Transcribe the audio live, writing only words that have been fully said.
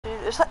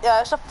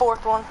Yeah, it's the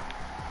fourth one.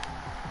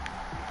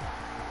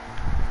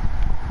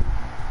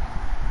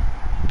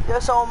 Yeah,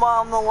 so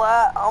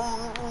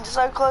I'm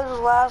so close to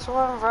the last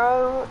one,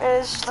 bro.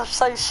 It's just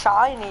so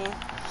shiny.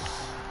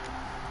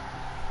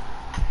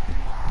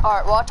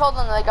 Alright, well I told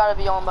them they gotta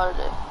be on by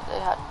today.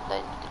 They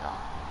need to know.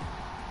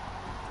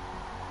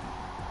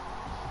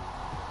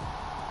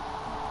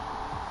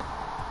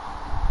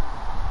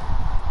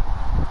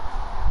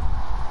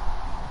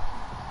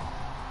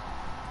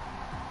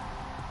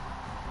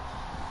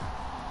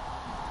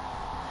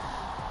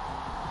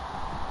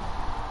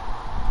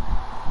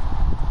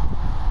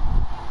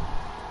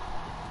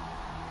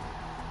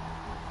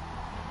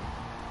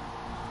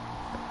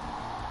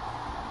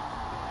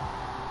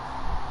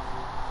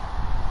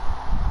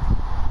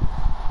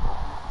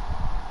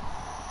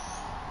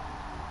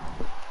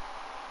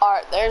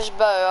 Alright, there's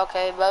Bo.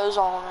 Okay, Bo's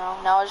on now.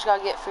 Now I just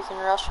gotta get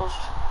freaking Russell's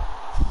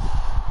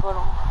foot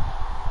on.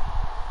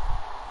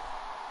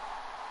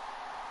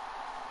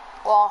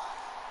 Well.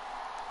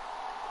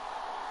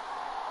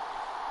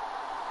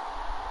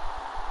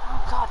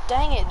 Oh god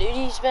dang it, dude.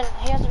 He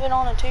hasn't been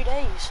on in 2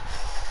 days.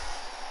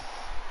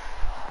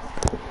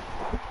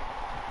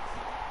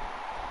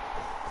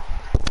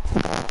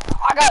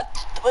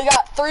 We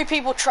got 3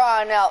 people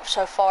trying out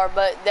so far,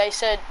 but they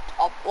said,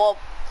 well,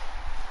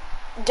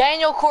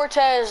 Daniel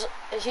Cortez,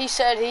 he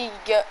said he'd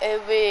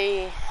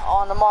be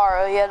on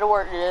tomorrow. He had to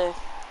work today.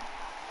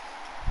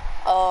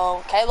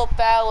 Caleb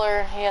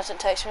Fowler, he hasn't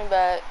texted me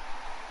back.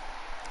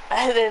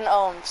 And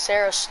then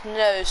Sarah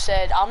Snow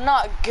said, I'm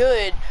not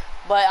good,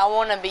 but I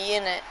want to be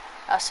in it.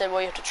 I said,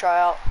 well, you have to try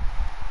out.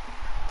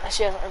 And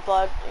she hasn't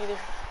replied either.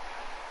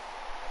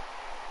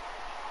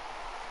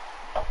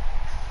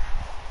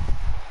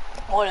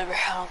 Whatever,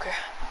 I don't care.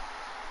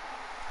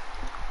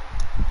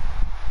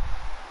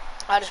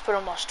 I just put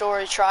on my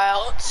story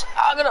tryouts.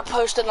 I'm gonna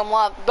post it on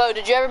live. Bo,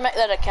 did you ever make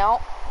that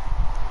account?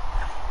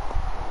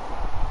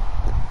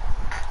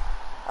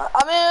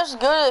 I mean, it's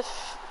good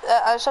if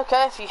it's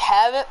okay if you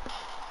have it.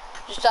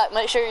 Just like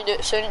make sure you do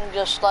it soon and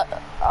just like,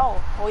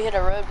 oh, we hit a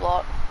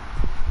roadblock.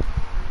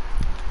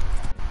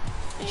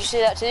 Did you see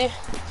that too?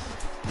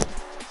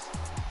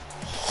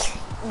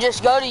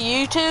 Just go to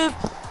YouTube.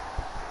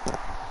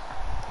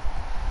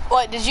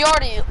 Wait, did you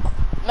already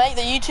make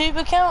the YouTube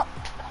account?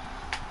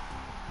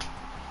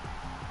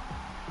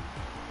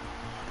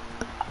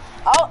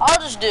 I'll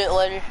just do it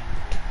later.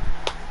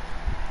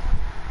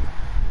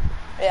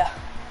 Yeah.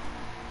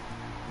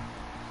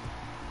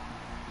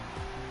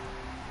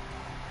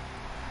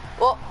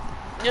 Well,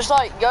 just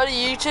like go to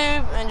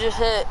YouTube and just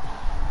hit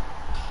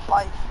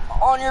like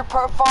on your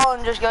profile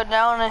and just go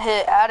down and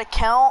hit add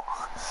account,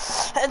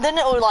 and then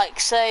it would like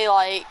say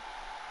like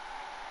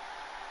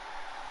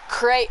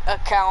create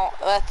account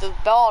at the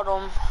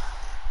bottom,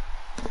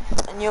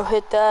 and you'll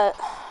hit that.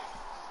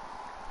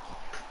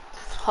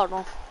 Hold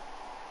on.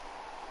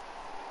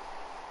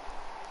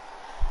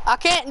 I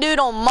can't do it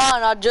on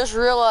mine. I just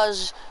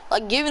realized,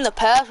 like, giving the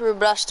password,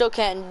 but I still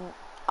can't.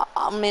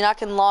 I mean, I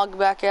can log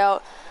back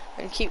out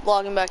and keep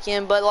logging back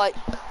in, but like,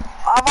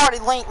 I've already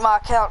linked my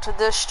account to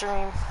this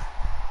stream,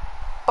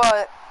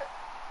 but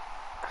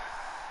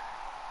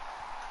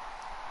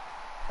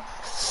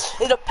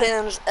it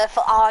depends. If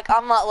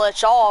I might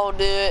let y'all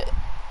do it,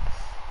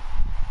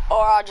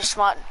 or I just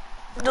might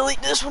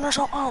delete this one or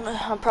something. I don't know.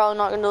 I'm probably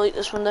not gonna delete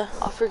this one though.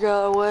 I'll figure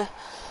out a way.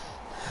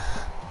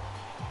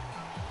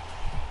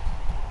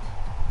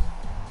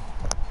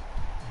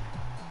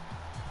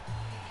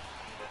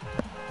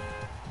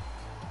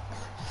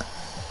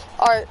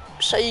 Alright,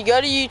 so you go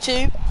to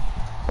YouTube.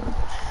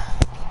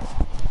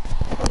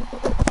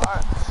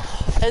 Alright.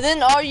 And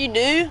then all you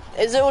do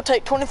is it will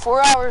take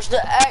 24 hours to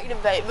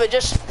activate, but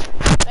just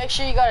make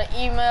sure you got an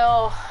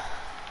email.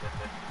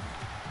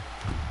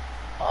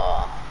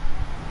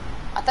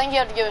 I think you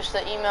have to give us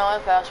the email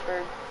and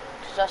password,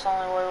 because that's the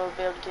only way we'll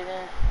be able to get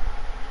in.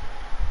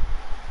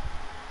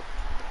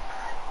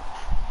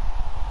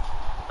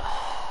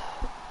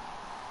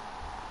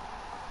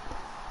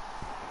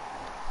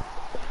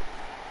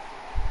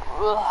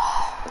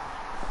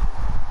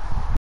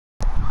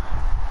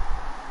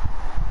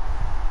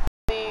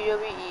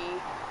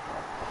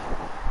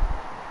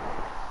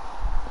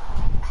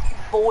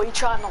 Boy,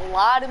 trying to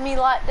lie to me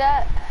like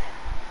that?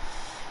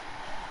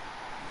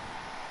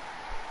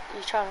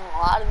 You trying to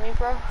lie to me,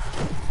 bro?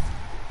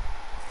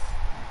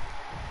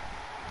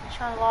 You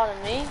trying to lie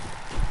to me?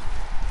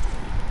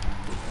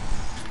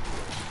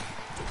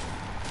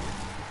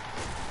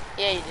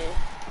 Yeah, you did.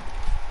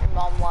 Your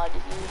mom lied to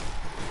you.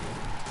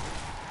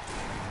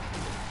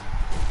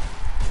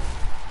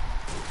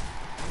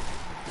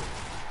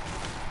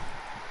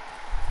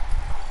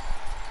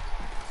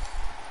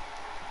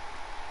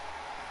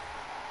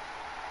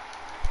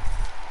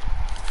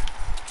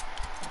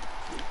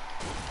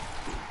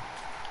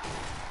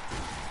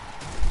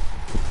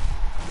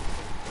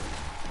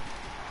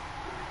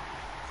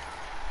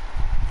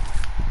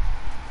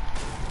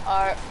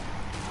 Alright.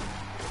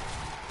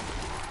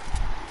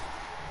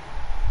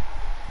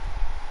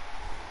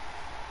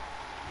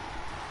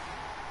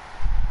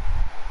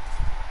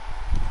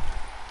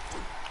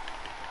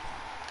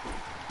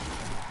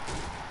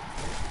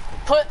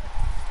 put.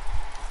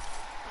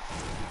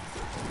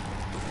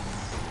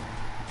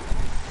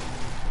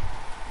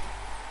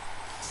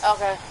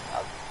 Okay.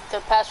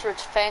 The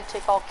password's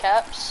Fantic, all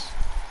caps.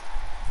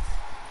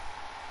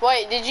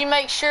 Wait, did you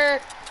make sure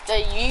the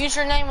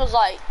username was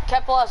like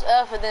capitalized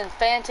F and then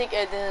Fantic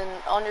and then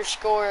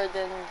underscore and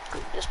then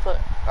just put,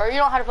 or you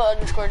don't have to put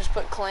underscore, just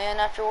put clan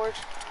afterwards?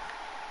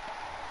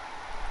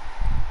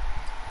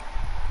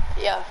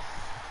 Yeah.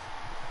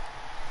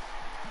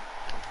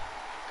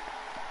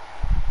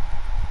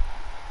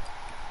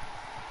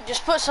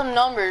 Just put some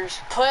numbers.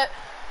 Put.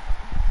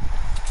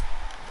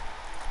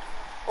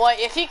 Wait,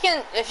 if you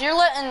can, if you're,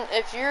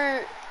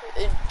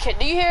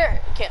 do you hear?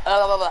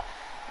 Blah, blah, blah.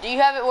 Do you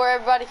have it where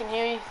everybody can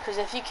hear you? Because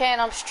if you can,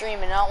 I'm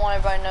streaming. I don't want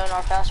everybody knowing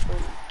our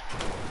password.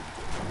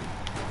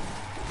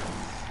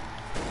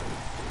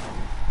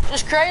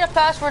 Just create a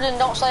password and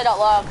don't say it out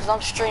loud because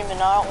I'm streaming.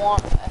 I don't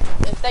want,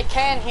 if they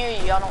can hear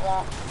you, I don't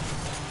want.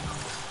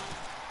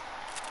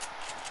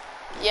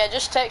 Yeah,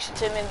 just text it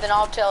to me and then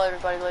I'll tell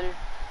everybody later.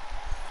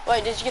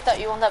 Wait, did you get that?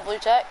 You want that blue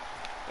tack?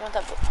 You want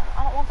that blue?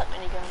 I don't want that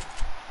minigun.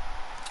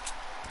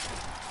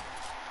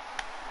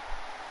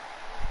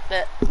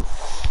 Bet.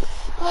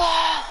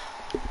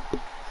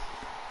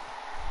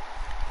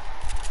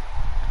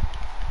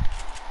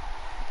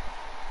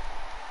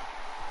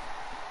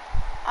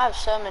 I have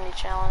so many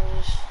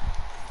challenges.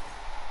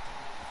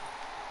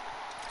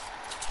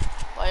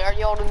 Wait, are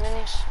you all the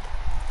minis?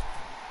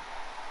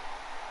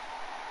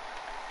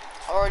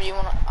 Or do you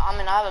want to, I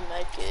mean, I have a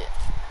med kit.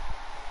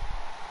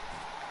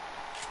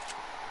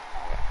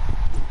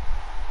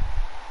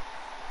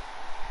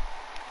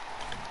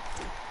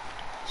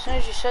 As soon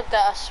as you said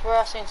that, I swear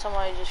I seen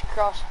somebody just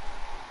cross.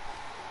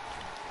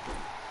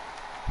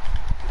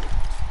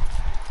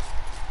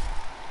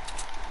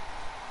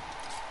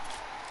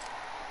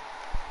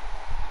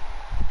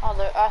 Oh,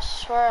 there, I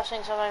swear I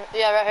seen somebody,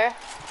 yeah, right here.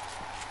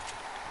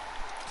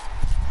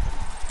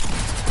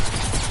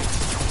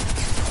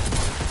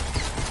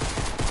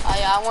 Oh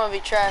yeah, I'm gonna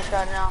be trash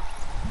right now.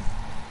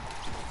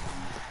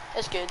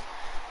 It's good.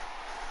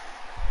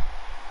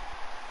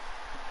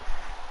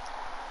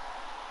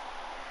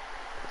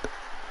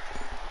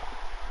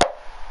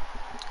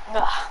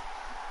 Ugh.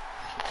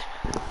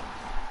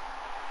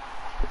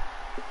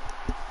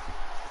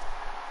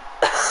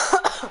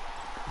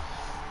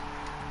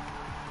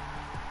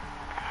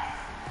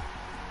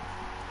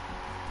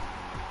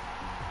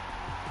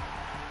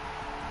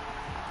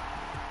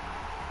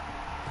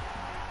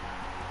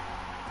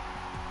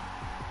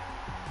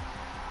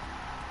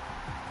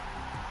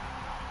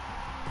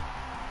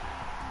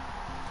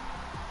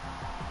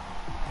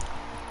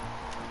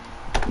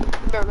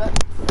 Bear back.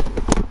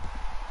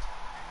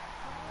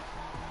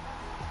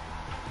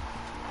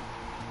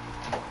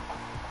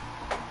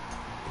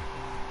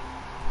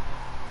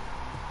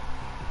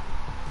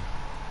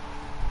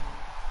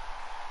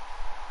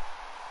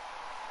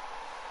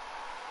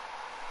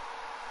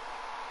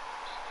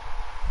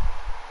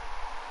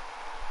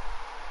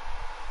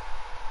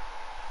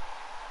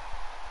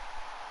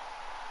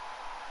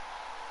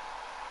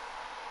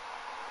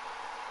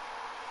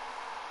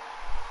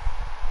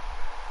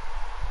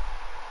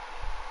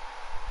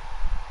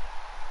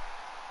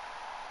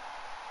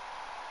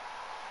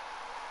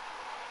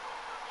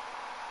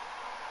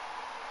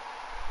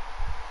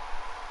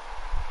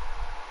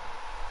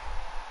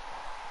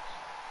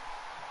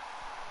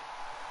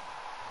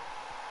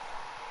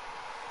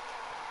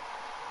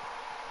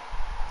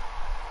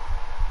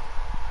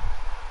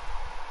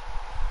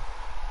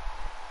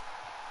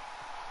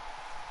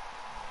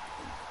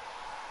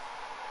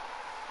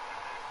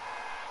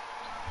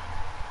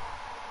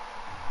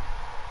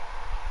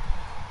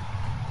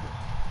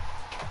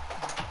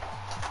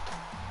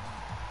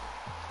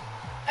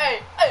 Hey,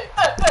 hey,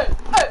 hey, hey,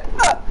 hey,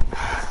 hey.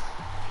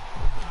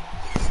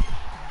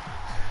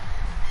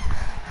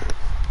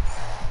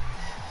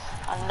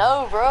 I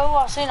know, bro.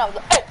 I seen it.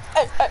 Hey,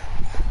 hey, hey.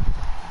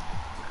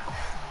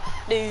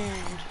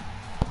 Dude.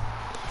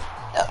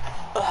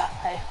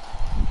 Hey.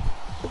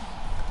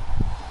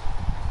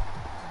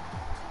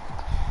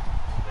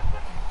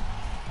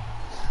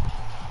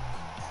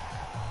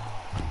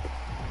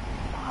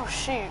 Oh,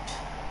 shoot.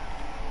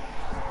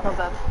 No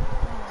bad.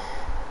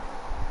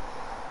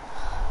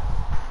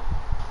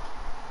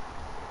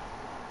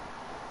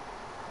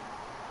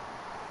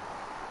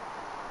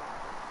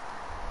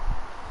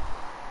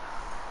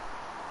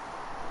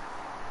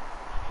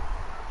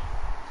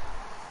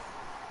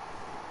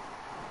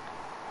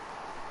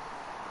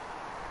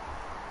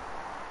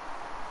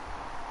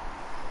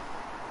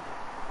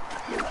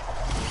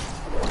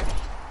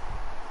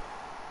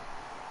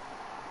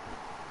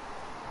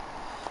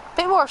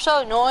 People are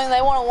so annoying,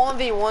 they want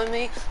to 1v1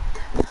 me.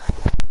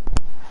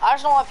 I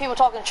just don't like people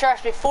talking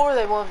trash before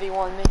they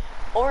 1v1 me.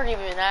 Or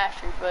even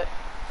after, but...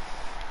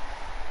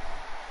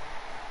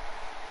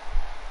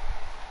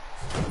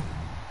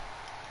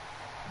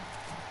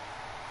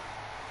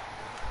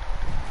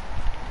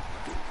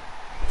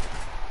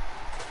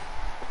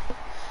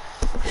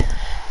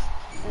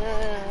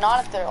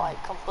 Not if they're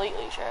like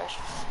completely trash.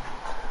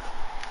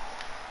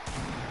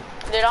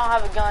 Dude, I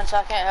don't have a gun, so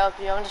I can't help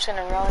you. I'm just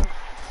gonna run.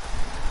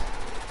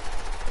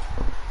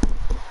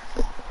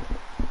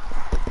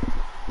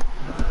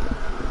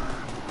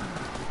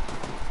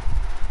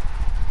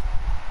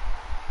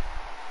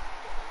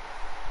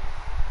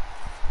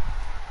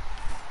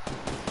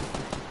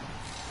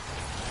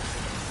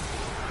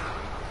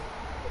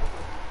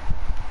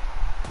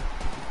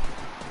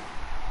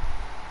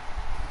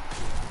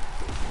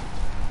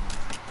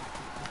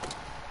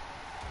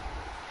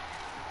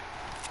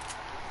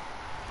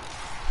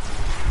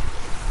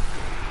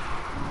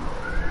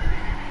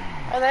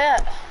 Where they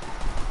at?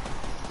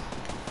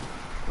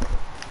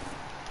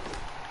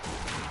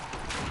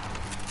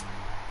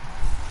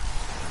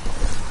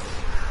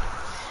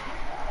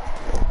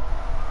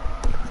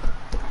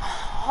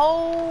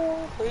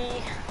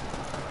 Holy.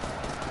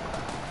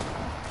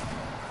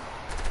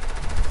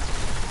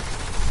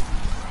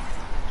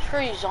 Screw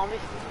you, zombie.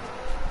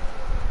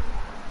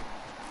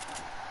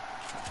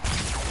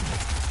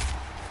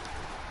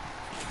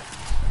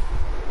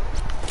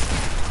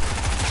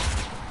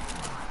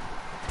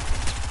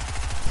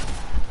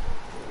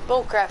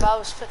 Bull crap, I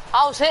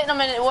was hitting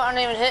them and it wasn't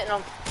even hitting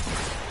them.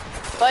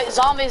 Wait,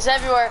 zombies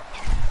everywhere.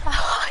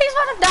 He's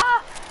about to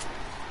die.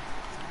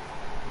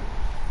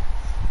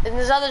 And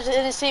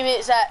his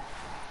teammate's at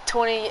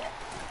 20.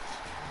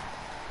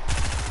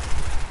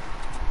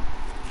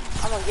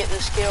 I'm gonna get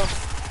this kill.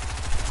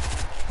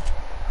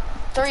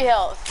 3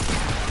 health.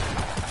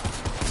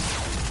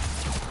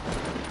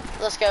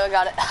 Let's go, I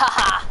got it.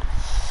 Haha.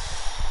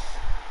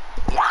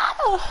 Yeah.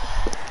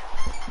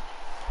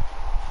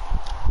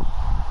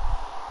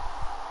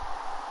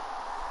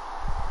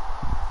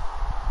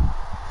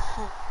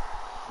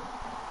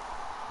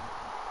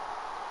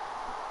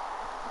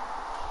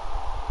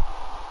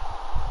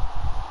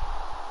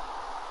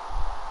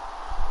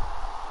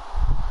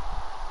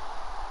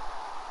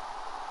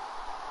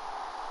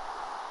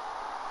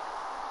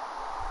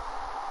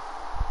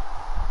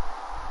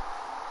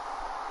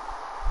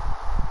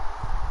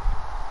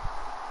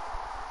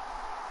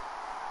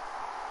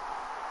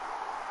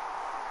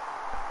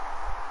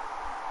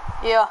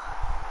 Yeah.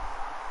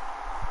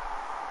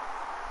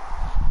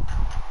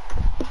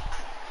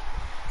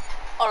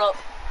 Hold up.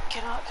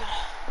 Can I?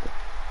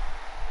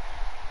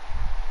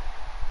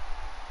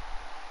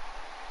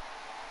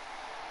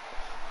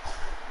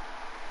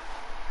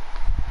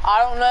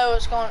 I don't know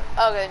what's going.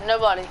 Okay,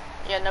 nobody.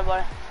 Yeah,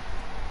 nobody.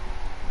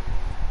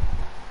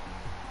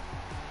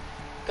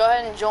 Go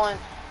ahead and join.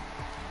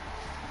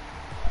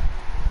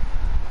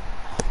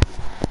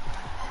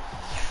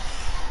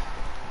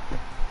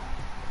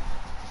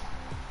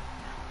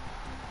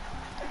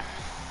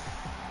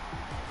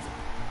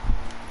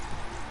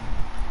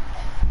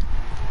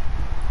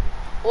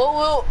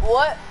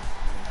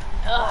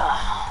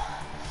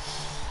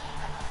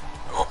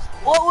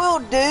 What we'll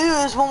do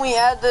is when we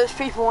add those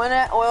people in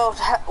it, we'll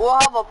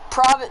have a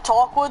private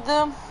talk with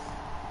them.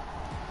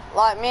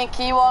 Like me and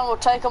Kiwan will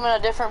take them in a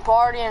different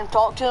party and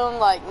talk to them,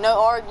 like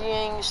no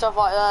arguing, stuff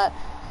like that.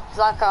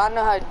 Like I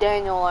know how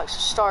Daniel likes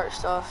to start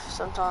stuff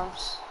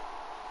sometimes.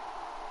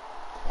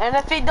 And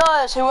if he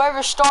does,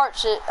 whoever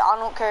starts it, I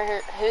don't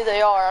care who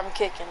they are, I'm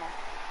kicking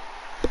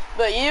them.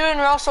 But you and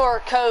Russell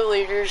are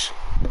co-leaders.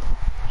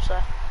 So.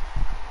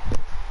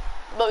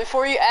 But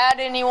before you add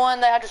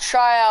anyone, they have to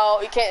try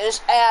out. You can't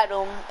just add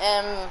them,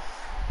 and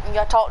you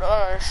gotta talk to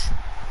us.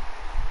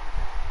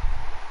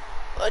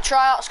 But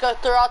tryouts go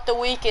throughout the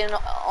weekend.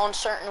 On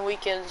certain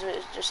weekends,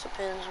 it just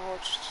depends on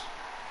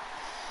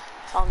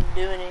if I'm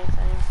doing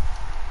anything.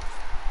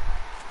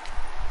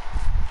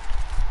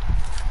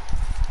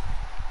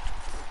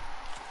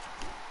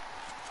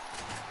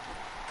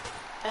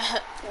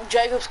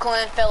 Jacob's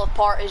clan fell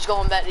apart. He's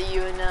going back to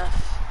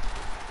UNF.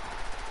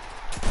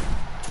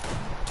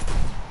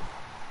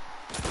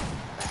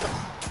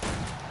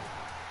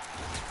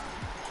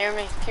 Hear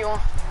me, Q1.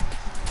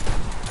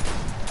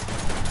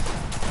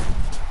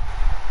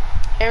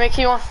 Hear me,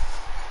 Q1.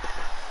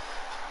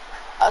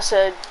 I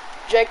said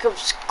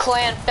Jacob's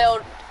clan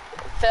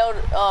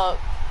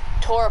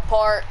tore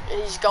apart.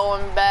 He's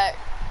going back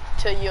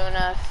to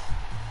UNF.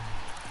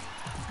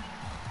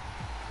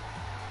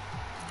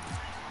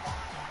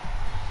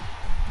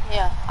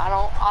 Yeah, I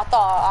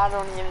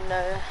don't even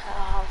know.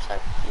 I'm so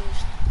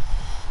confused.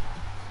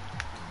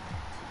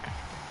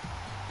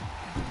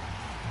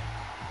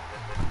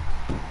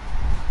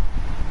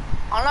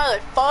 I know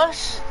they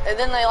fuss, and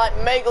then they like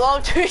make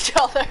love to each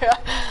other.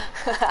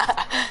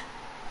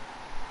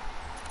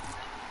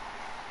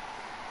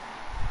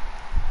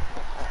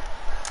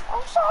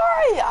 I'm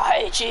sorry, I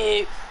hate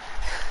you.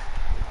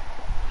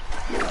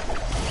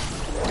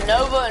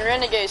 Nova and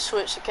Renegade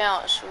switched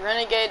accounts.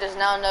 Renegade is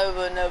now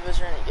Nova, and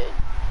Nova's Renegade.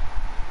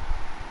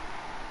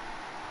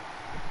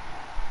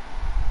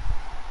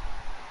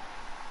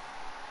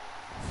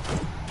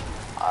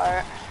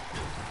 Alright.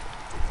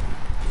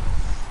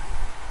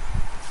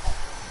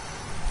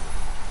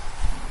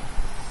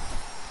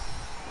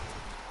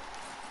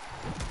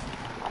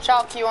 Watch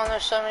out, Q1,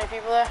 there's so many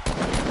people there.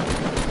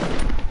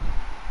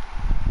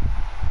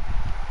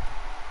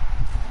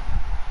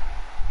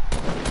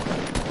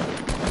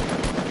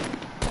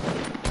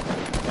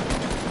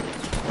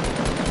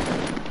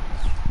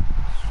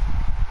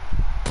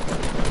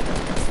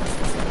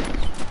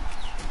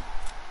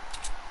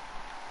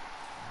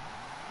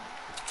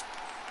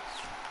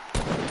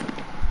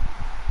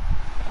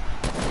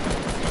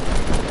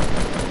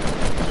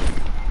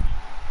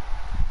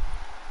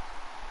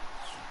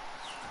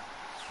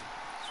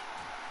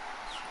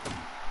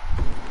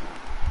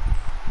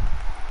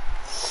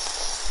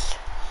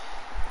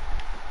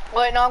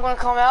 Wait, no, I'm gonna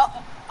come out.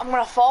 I'm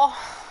gonna fall.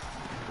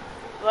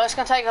 But it's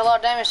gonna take a lot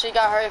of damage, so you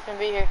gotta hurry up and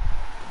be here.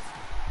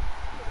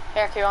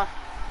 Here, keep on.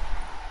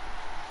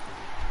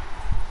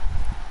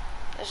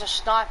 There's a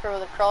sniper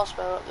with a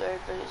crossbow up there,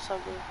 but it's so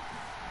good.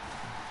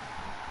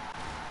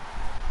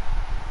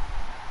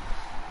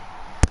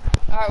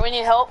 Alright, we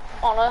need help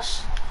on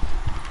us.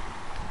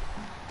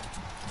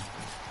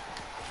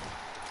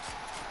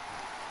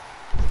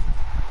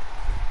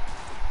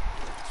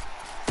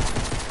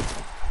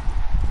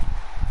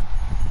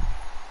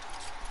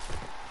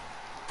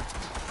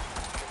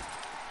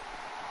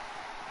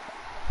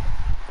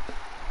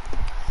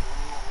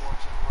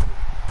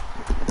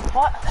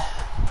 What?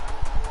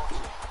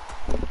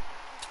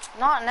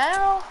 Not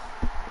now?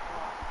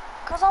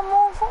 Cause I'm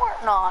on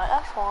Fortnite,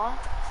 that's why.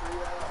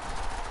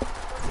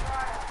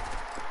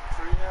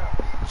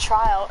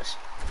 Tryouts,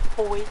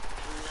 boy.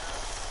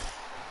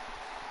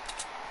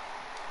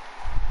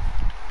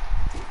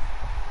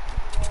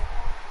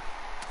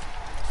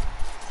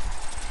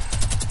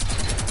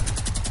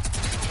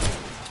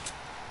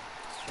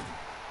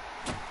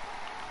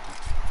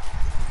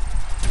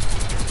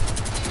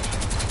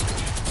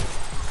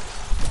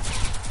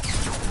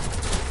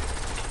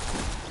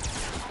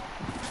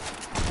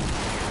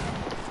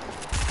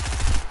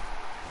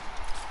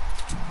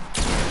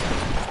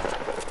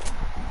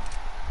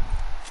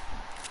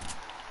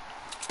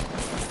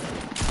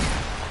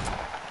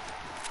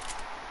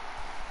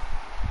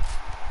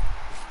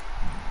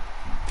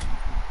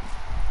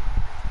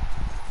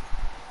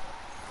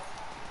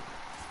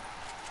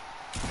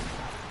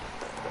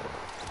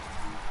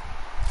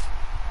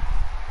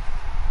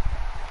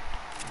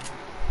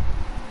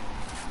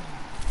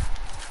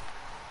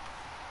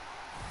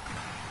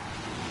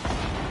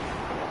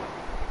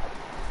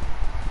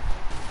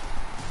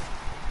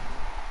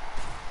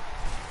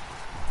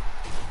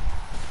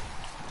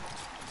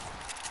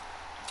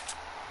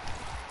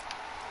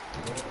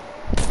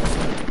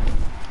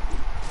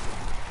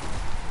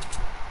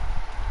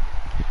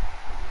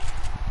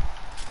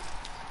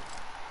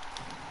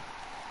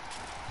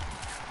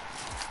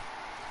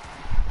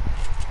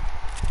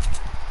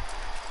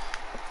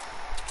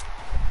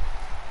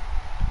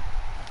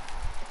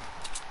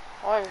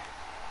 Where? No,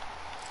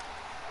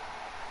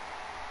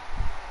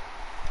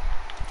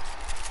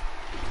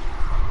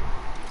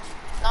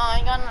 I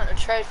ain't got nothing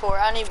to trade for.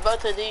 I need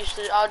both of these.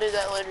 I'll do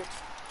that later.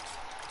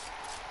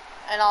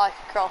 And I like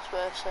a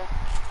crossbow, so.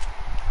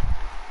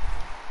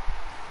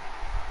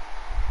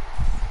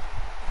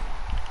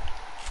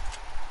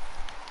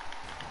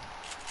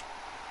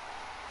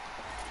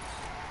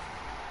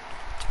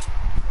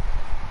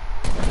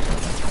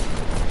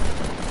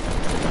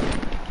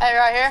 Hey,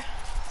 right here.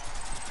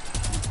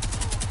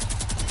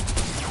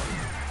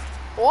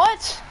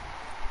 What?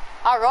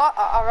 I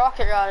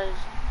rocket rotted.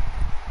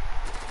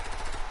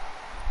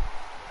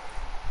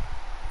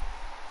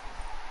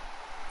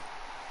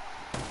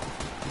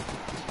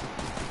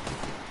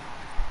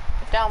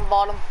 Down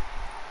bottom.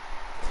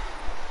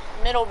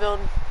 Middle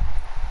building.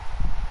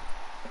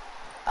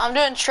 I'm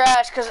doing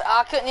trash because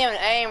I couldn't even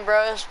aim,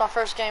 bro. It's my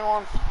first game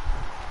on.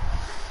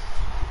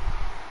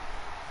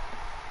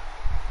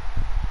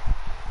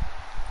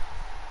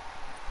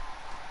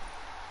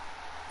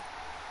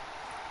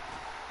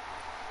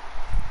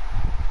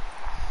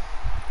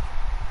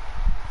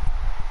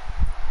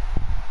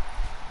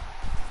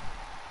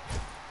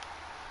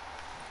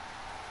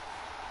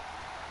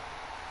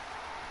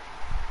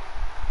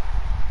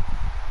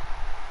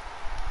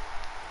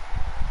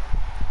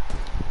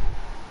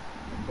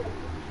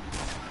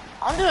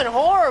 I'm doing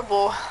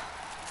horrible.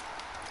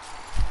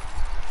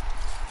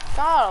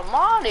 God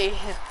almighty.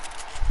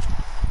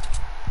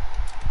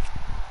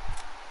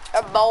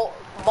 A bolt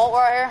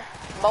right here.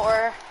 Bolt right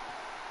here.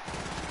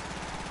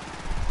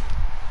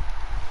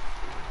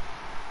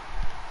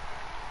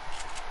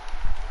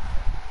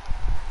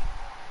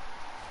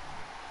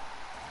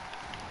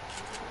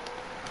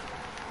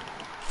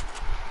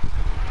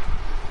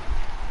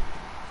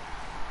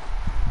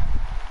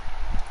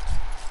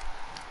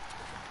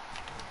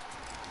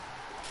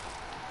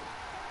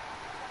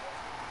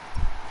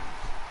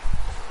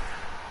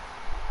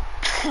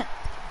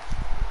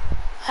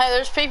 Hey,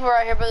 there's people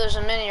right here, but there's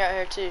a mini right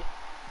here too.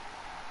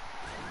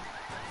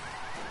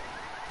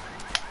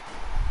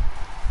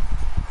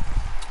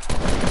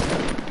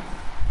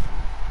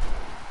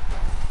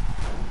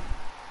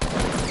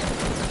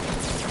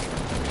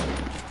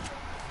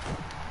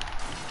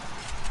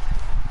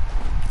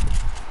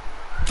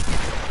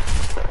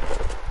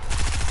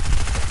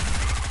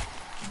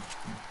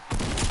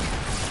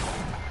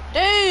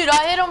 Dude,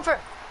 I hit him for...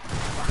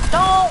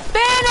 Don't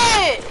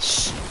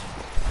finish!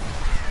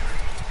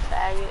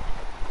 Faggot.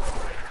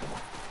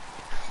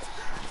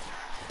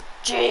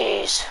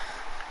 Jeez.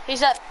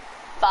 He's at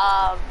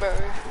 5, bro.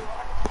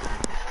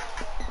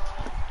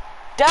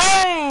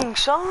 Dang,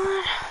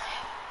 son.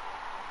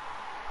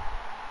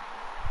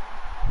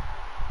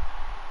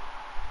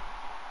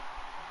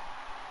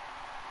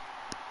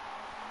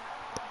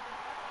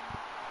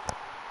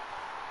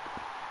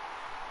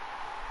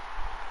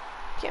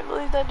 Can't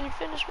believe that dude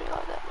finished me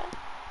like that, man.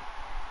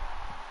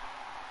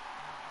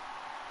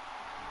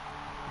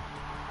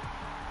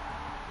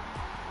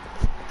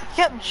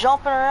 kept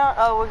jumping around.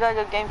 Oh, we gotta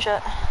go game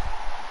chat.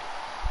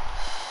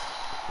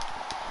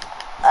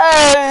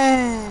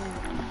 Hey!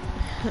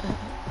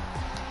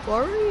 Why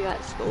were you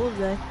at school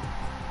today?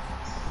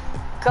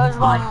 Cause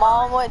my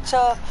mom went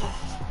to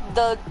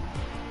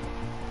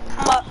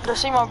to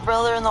see my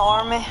brother in the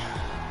army.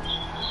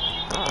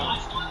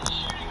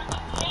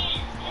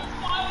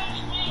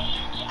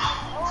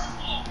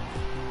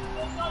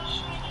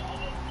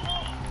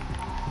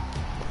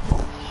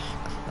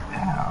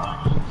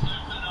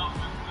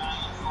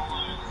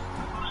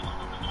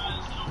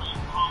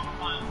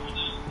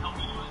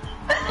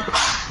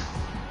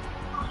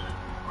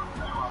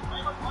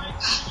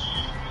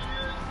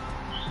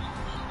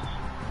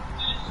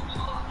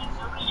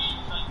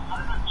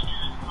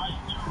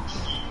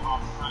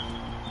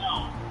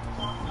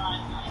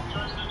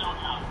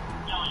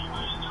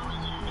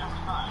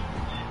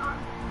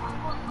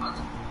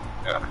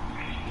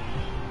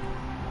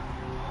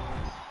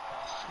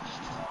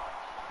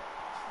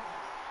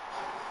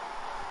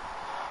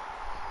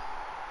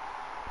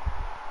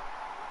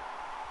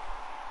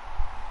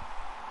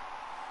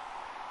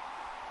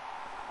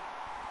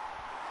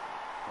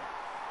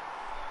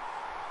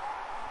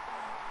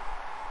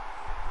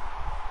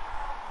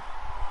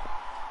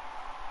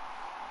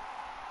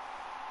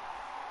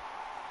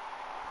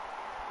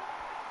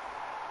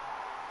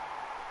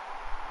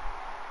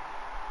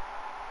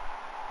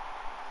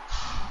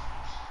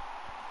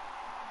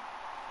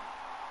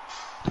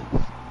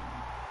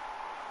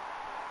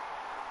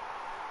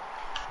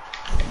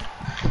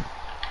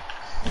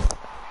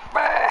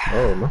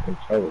 Oh, my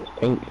controller's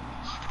pink.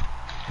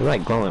 It's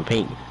like glowing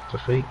pink. The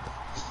freak.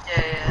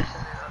 Yeah, yeah, it's a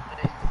new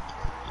update.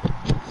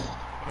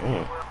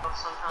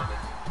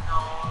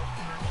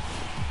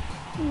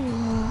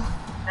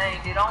 Hey,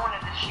 dude, I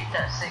wanted to shoot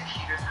that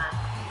 6-shooter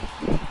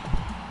thing.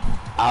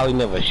 I always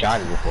never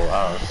shot it before.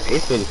 Oh,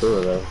 it's pretty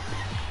cool though.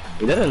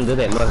 It doesn't do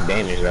that much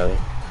damage really.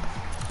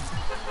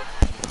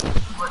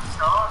 What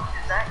sucks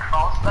is that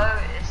crossbow,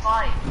 it's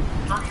like,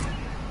 not even...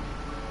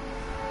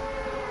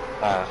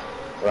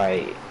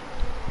 Right.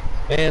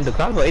 Man, the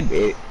crossbow,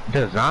 the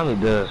zombie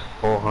does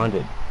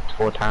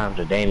 4 times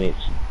the damage.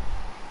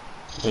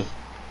 Ain't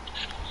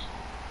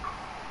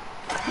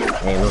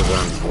no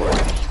zombie for it.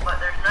 But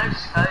there's no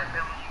scope,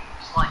 and when you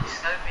just, like,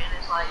 scope in,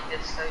 it's like,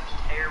 this scope's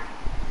terrible.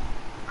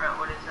 Right,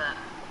 what is that?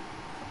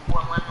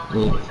 What limb on the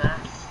was that?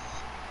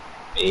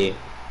 Yeah.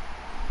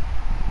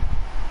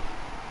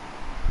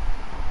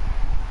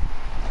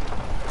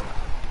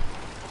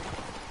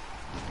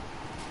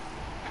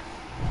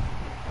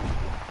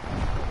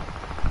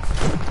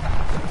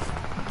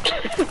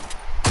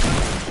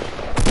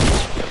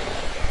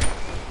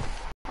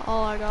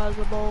 All I got is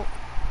a bolt.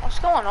 What's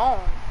going on?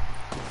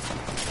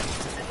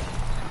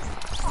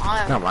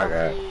 I am Oh my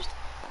God. confused.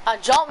 I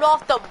jumped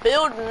off the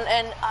building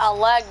and I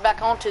lagged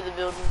back onto the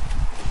building.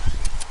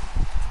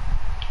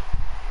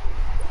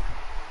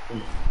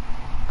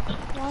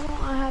 Why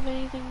don't I have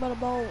anything but a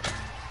bolt?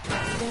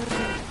 Damn it.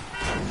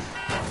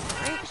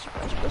 Thanks,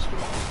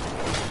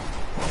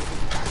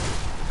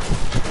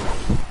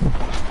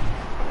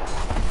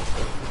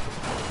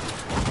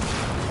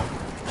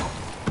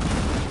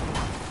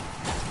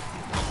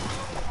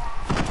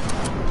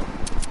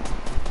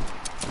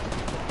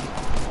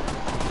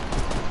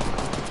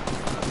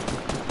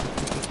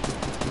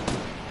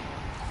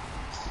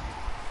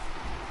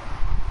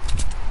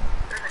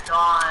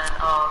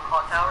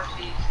 Clock Tower,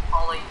 he's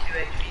only 2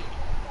 HP.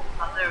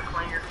 I threw a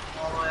clinger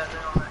all the way up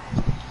there on that.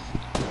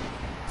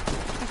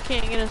 I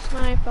can't get a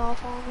snipe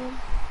off on him.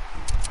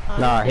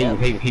 Nah, he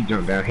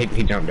jumped down.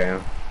 He jumped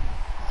down.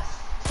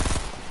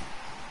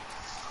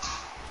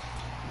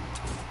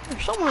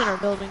 There's someone in our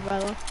building, by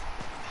the way.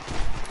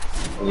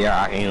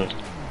 Yeah, I am.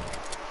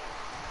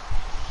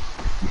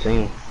 You see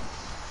him?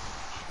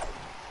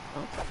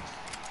 Oh.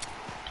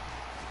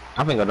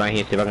 I'm gonna go down here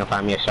and see if I can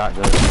find me a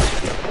shotgun.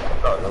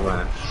 Oh, never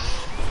mind.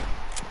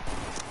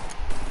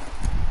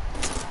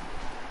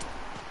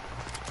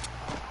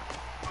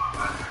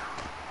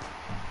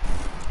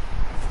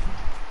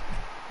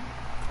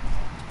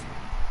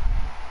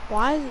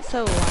 Why is it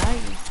so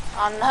laggy? I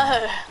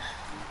know.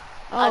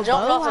 Oh, I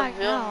jumped Bo off the lagged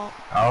building. out.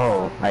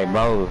 Oh, hey,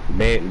 bro,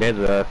 there's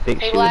a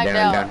 6-shooter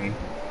down here.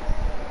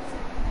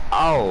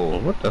 Oh,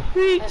 what the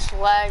freak? It's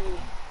laggy.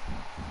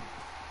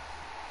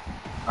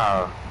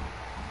 Oh.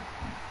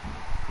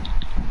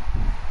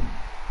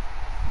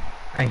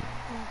 Hey.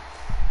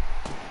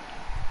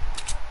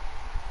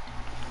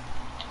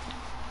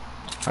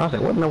 I was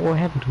like, what in the world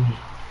happened to me?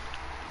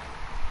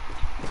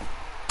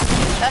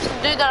 That's the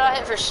dude that I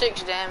hit for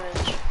 6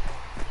 damage.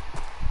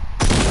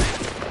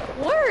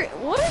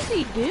 What is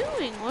he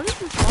doing? What is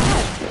this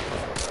lag?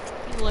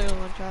 He's literally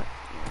one shot.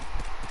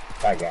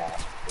 That guy.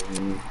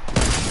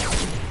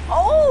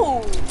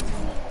 Oh!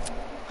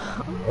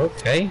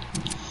 Okay.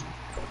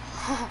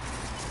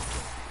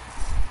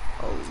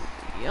 Oh,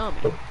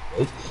 yummy.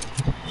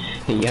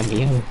 Yummy,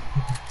 yummy.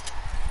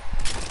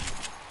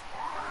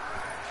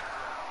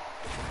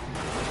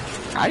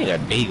 I need a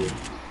deal.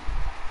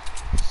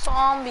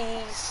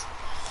 Zombies.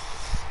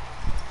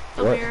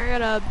 Come What? here, I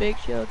got a big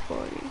shield for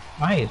you.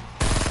 Nice.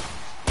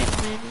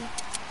 Mini.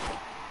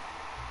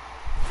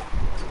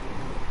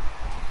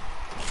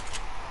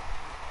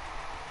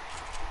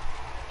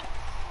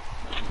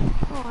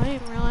 Oh, I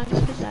didn't realize I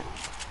did that.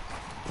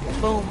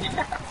 Boom.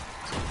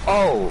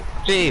 Oh,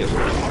 jeez.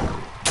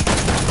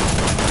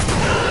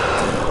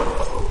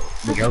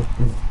 There you go.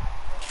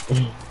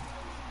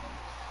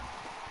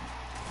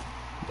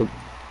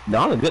 The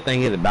only good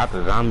thing is about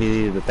the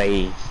zombies is that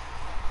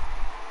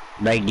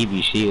they give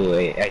you shield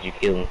as you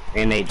kill them,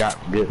 and they drop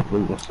good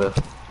loot and stuff.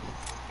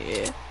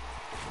 Yeah.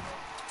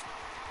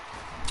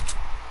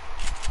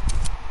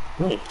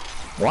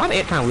 Why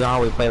every time we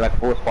always play like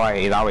full squad,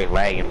 it's always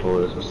lagging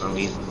for us for some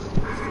reason.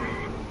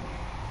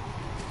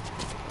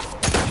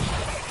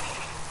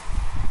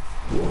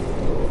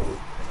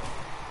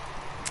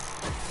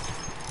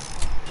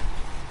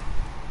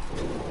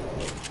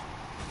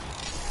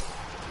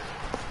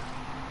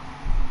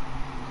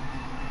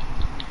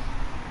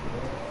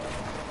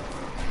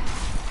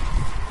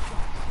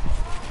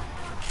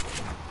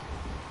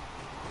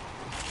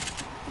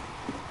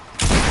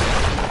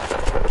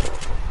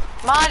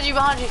 Behind you,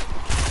 behind you.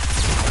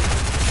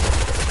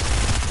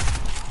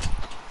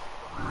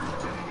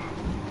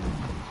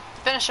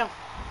 Finish him.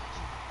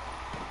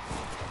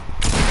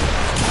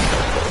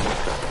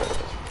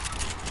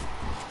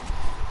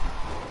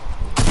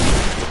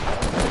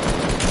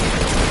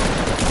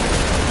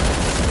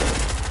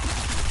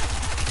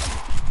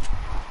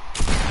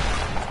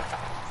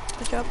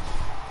 Good job.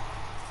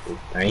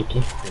 Thank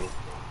you.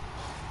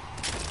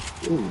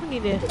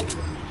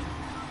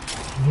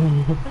 I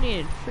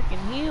need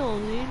freaking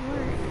heals, dude.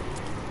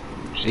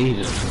 Where?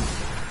 Jesus.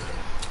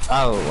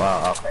 Oh,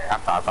 well, okay. I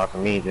thought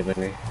some means in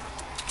there.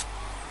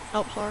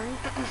 Oh, sorry.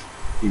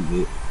 You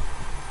good.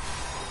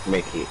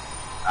 Make it.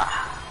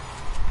 Ah.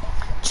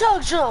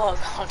 Chug, chug.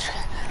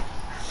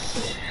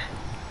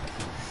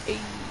 Hey.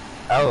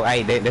 Oh,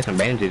 hey, there's some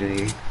bandages in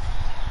here.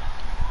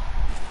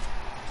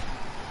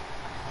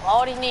 Why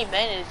would he need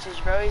bandages,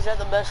 bro? He's at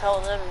the best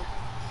health ever.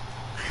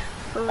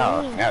 For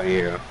Oh, real. hell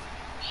yeah.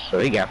 So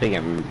he got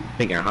thinking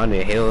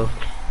 100 health.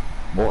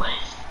 Boy.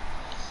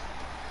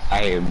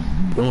 I hear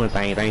doing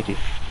things, ain't you?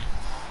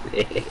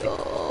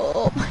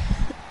 Oh.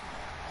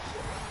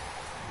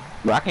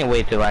 But I can't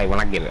wait till like when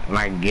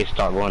I get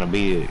start going to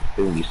be it's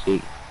gonna be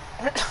sick.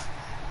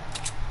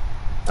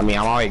 I mean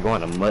I'm already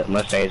going to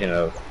mustache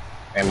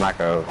and like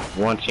a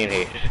one chin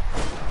hair.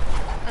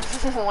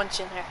 One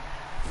chin hair.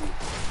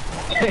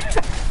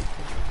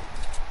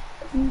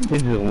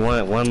 This is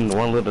one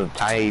little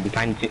tiny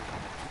chin.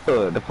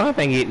 The funny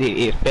thing is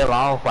it fell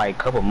off like a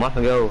couple months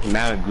ago.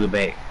 Now it grew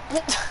back.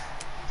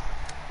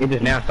 It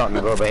just now starting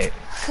to grow back.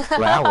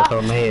 Like I was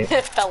so mad.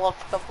 It fell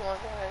off a couple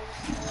months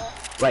ago.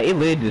 Like it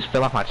literally just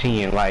fell off my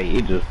chin. Like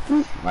it just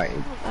like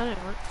That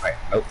didn't work.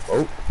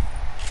 oh.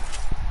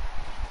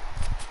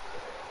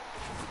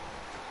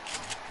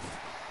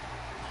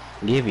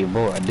 Give your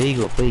boy a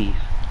deagle, please.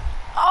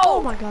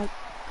 Oh my god.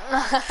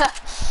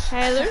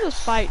 Hey, there's a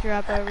spike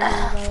trap over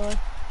here, by the way.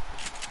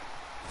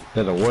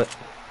 There's a what?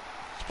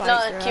 Spike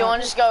No, trap. Q1,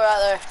 just go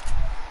right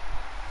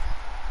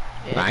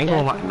Yeah, I ain't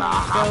gonna lie. definitely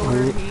Nah, go I'm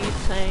where good. he's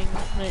saying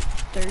that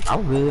there's.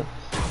 I'm good.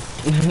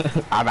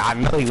 I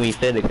know when you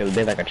said it because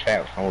there's like a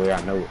trap somewhere.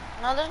 I know it.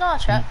 there. No, there's not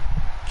a trap.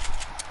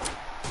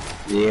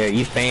 Yeah,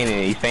 you saying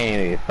it. You saying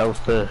it. It's so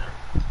tough.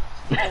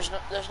 There's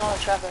not a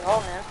trap at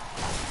all, man.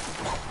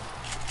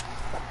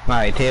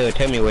 Alright,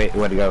 tell me where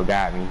to go.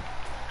 Got me.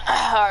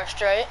 Alright,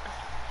 straight.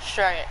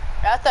 Straight.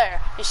 Right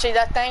there. You see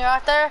that thing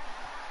right there?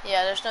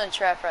 Yeah, there's no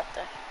trap right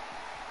there.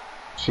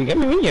 She got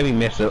me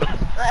messed up.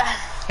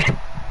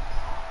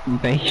 You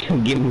think you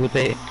can get me with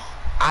that?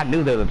 I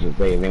knew that was just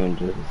there. Man,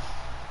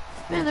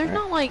 Man, there's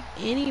not like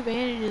any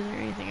bandages or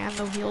anything. I have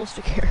no heals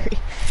to carry.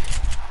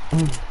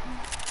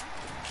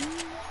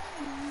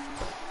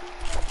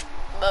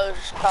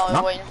 Mo's probably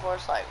No. waiting for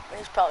us, like,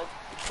 he's probably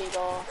peed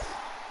off.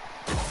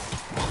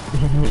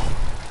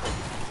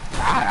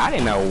 I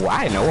didn't know.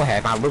 I didn't know what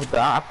happened. I looked.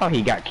 I thought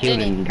he got killed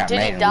and got Did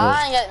mad. he and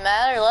die and get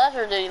mad or left,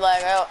 or did he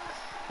lag out?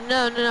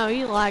 No,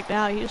 he lagged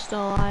out. He was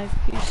still alive.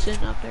 He was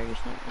sitting up there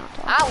just like not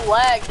talking. I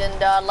lagged and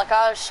died. Like,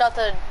 I shot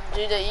the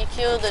dude that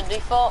EQ, the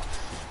default,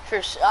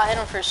 I hit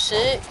him for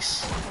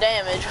 6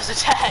 damage with a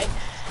tag.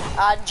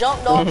 I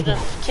jumped off to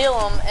kill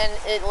him, and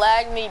it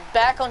lagged me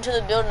back onto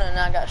the building, and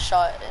I got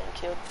shot and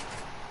killed.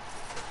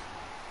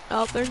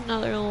 Oh, there's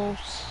another little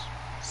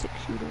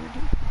 6-shooter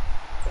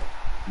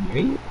in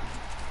here. Yeah.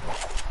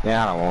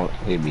 Yeah, I don't want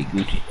it. It'd be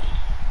Gucci.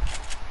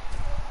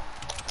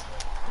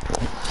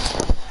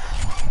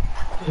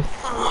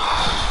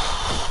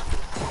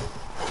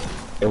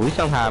 If we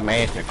somehow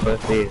managed to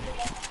crush this,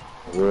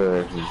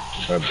 we're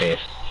the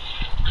best.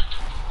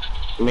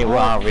 I mean, we're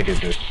already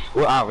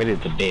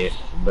the best,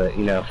 but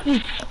you know.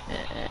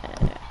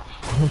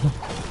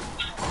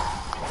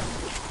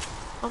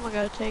 I'm gonna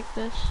go take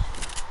this.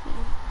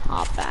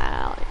 Hop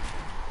out.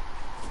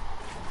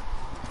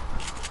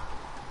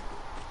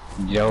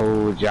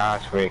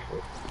 Josh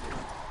record.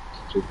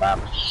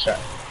 2-5 shot.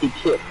 He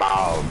killed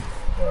ball.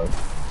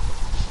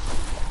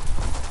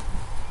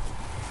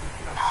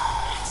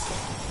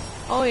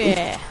 Oh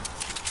yeah.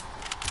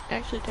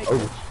 Actually take Oh.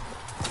 this.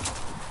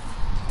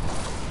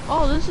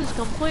 Oh, this is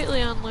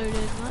completely unlooted.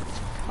 Let's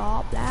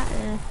cop that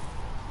in.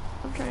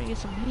 I'm trying to get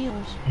some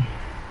heals.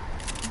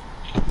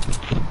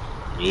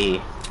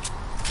 Yeah.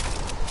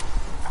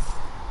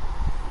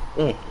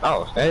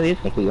 Oh, that is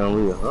completely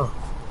unreal, huh?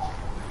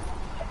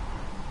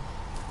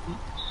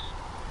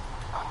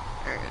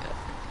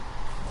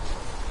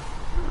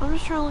 I'm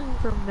just trying looking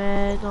for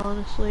meds,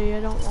 honestly. I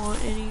don't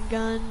want any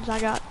guns. I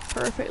got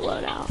perfect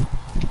loadout.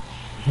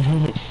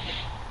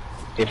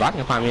 If I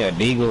can find me a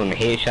deagle and a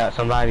headshot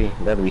somebody,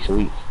 that'd be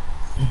sweet.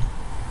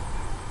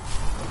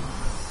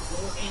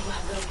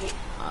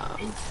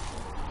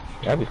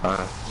 That'd be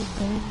fine.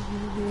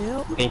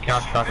 Yep. You can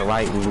count across the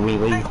light and we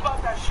leave.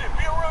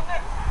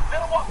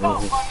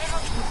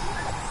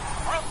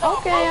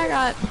 Okay, I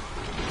got.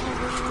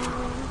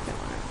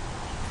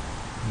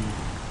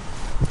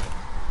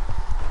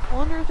 I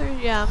wonder if there's.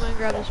 Yeah, I'm gonna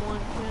grab this one.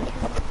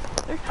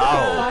 There's people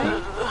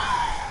fighting.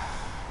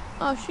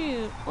 Oh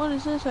shoot! What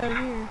is this over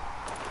here?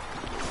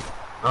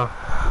 Oh.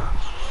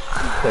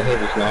 The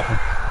heavy sniper.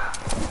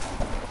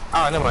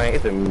 Oh, never mind.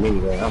 It's a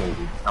minigun.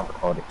 I'm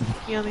retarded.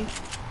 Yummy.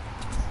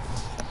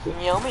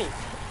 Yummy.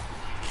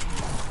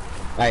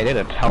 Hey,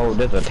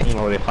 there's a team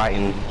over there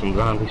fighting some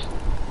zombies.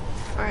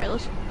 Alright,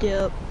 let's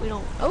dip. We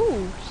don't.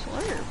 Oh,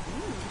 slurp.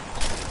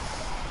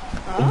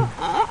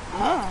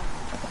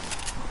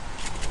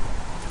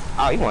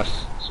 Oh, he wants to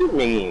shoot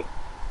me.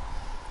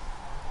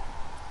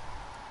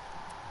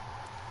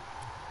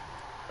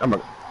 I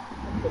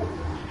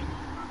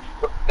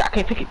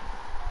can't pick it.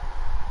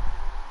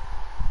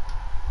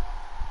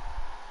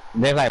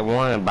 There's like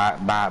one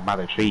by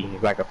the tree.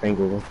 It's like a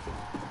single one.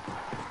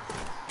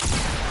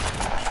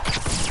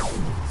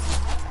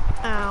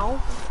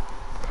 Ow.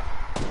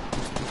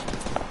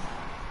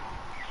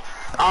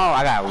 Oh,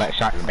 I got a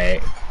shot in the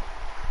back.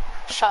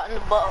 Shot in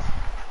the butt.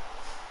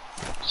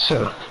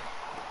 Sure.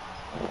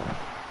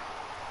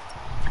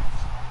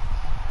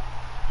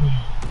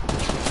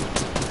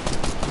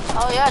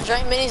 Oh yeah,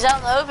 drink minis out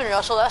in the open,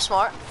 Russell. That's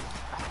smart.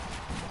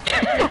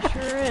 It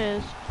sure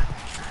is.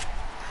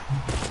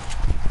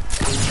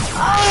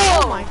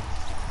 Oh, my!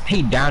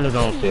 He downed his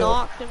own He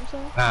self. knocked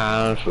himself.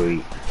 Ah,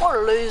 sweet. What a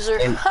loser.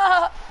 And-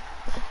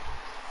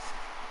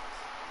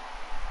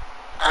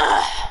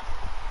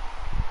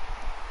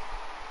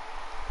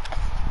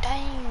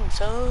 Dang,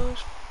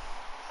 sus.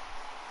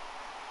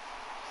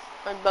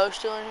 Are Bo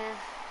still in here?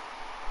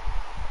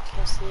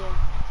 Can't see him.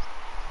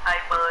 Hey,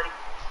 buddy.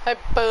 Hey,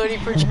 buddy,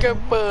 where'd you go,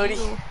 buddy?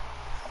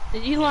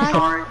 Did you like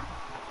Sorry. it?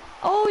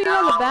 Oh, you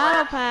have a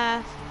battle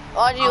pass.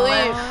 Why'd you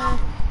leave?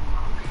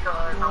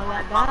 Because Well, I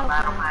went that on battle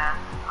battle pass.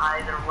 I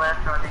either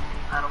left or I didn't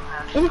get battle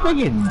pass. Let me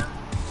fucking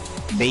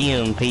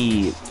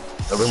DMP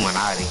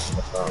Illuminati.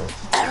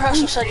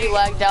 Russell said you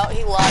lagged out.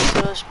 He lied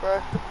to us,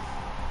 bro.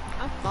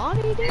 I thought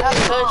he did. How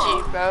could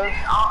you, bro?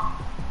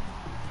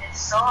 It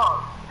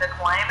sucked. The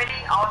Calamity,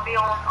 I would be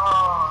on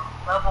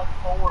level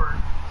 4,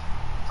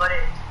 but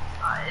it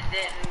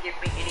didn't give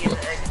me any of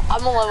the extra.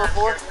 I'm on level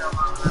 4. So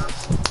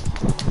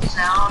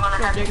now I'm gonna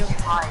have to get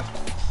like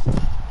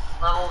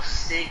level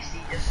 60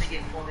 just to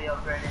get fully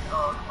upgraded.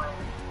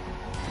 Calamity.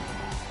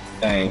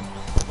 Dang.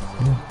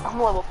 I'm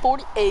level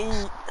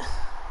 48.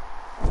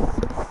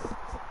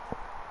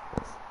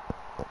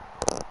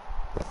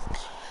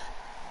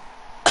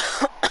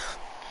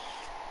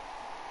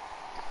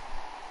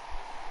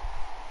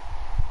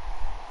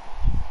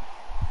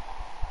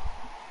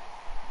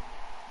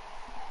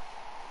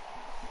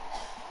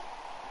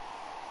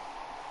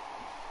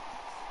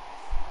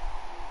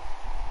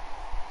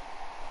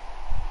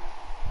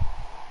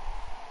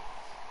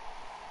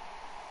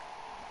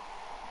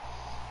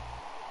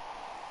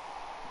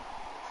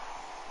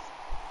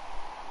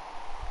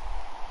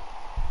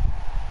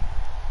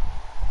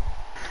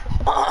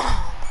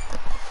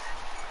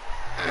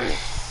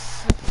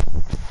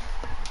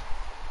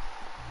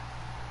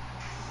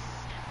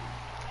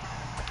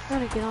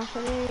 Gotta get off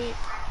at 8. It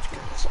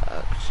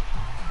sucks.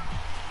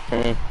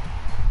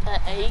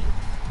 At 8?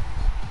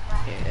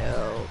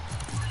 Yeah.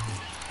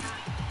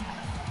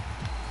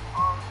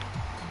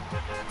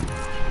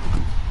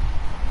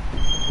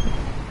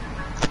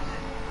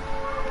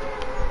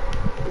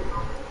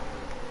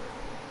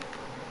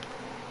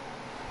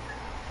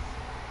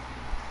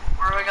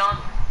 Where are we going?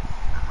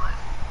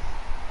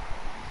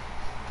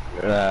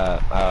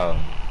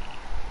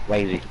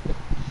 Lazy.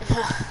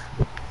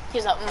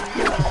 He's like,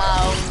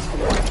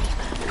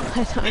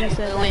 I thought you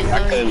said like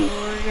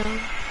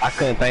I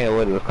couldn't think of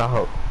what it was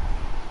called.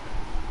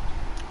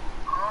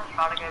 I'm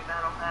trying to go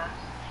battle pass.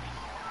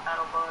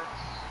 Battle bugs.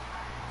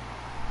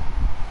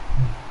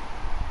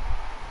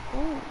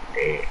 Oh.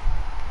 Yeah.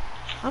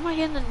 How am I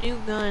getting a new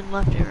gun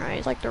left and right?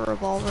 It's like the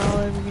revolver all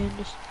over again,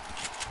 just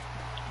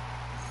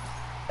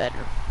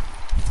better.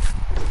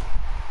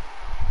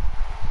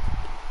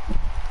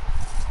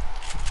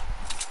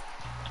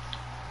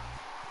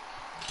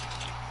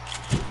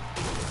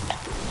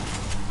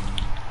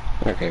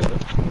 Okay.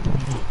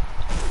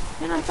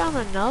 And I found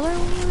another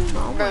one.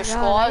 Oh my bro, god,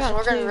 squads, I got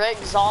we're gonna two. wreck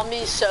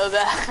zombies so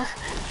bad.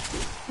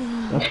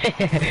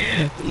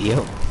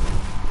 Yep.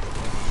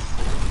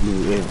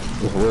 Dude,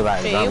 it's real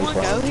like Hey, you zombie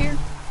wanna go squad. here?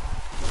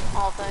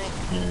 All thing.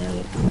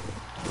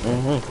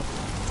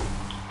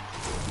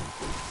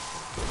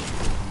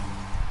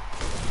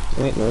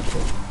 Wait, no.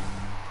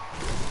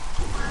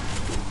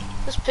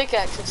 This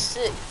pickaxe is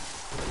sick.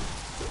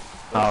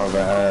 Oh,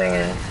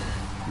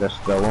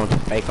 the one to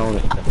fake on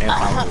it. The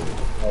vampire.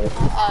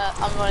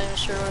 I'm not even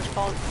sure what it's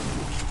called.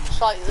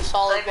 It's like the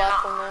solid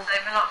black one there.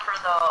 Saving up for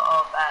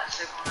the bat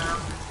sickle now.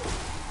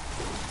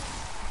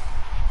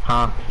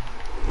 Huh?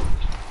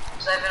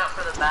 Saving up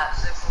for the bat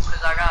sickle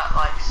because I got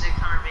like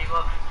 600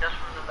 V-Bucks just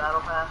from the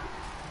battle pass.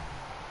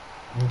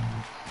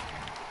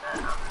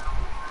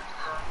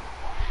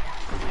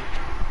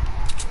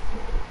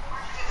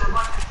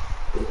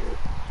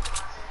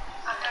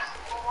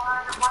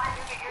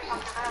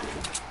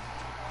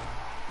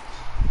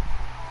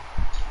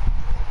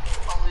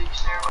 Holy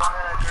snare, I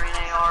had a green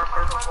AR,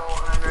 purple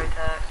bolt, and a gray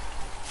tag.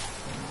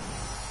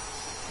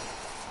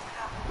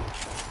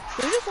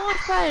 Who just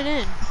launched it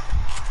in?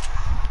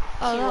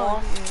 Oh,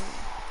 that was you.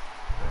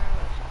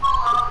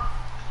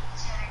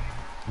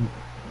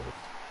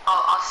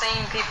 I've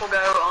seen people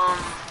go,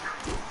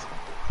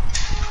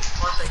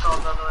 what's it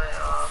called by the way,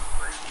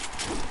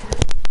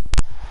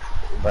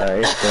 But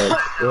it's the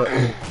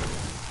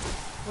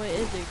What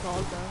is it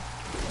called though?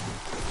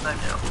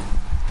 Mojo.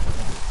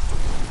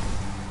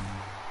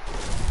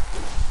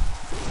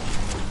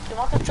 Dude,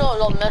 my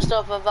controller's all messed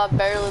up. If I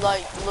barely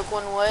like look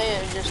one way,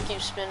 it just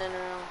keeps spinning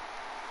around.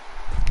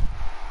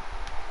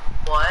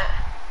 What?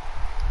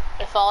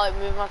 If I like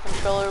move my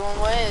controller one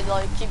way, it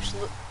like keeps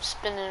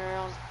spinning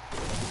around.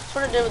 That's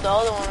what I did with the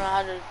other one.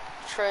 I had to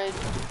trade.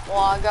 Well,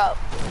 I got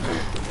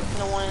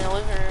the one in the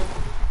living room,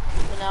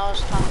 but now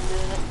it's time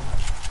doing it.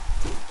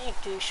 You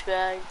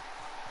douchebag.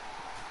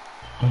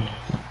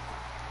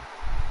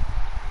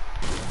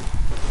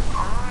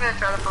 I'm gonna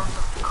try to find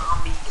some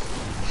zombies.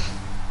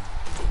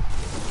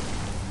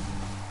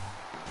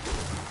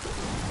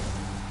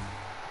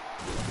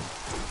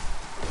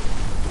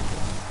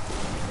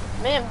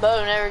 Me and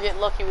Bo never get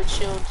lucky with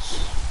shields.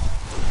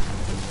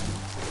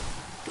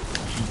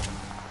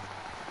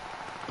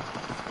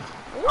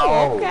 Ooh,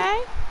 Oh.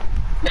 okay.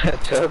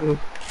 Tubby.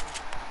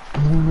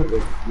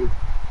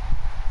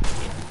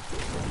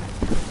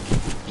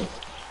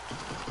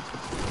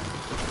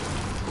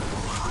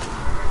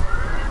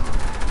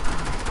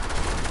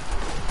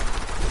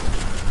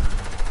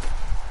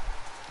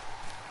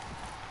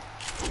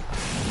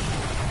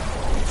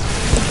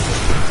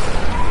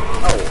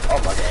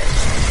 Oh my god.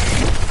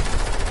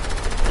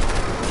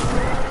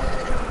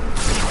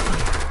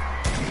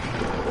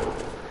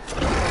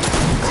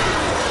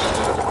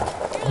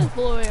 Here's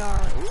blue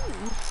AR.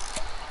 Ooh.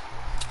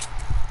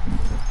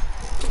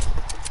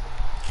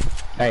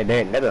 Hey,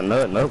 there's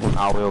another one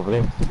all the way over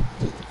there.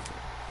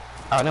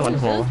 Oh, that What one's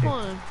is one. this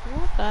one?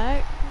 What the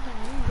heck?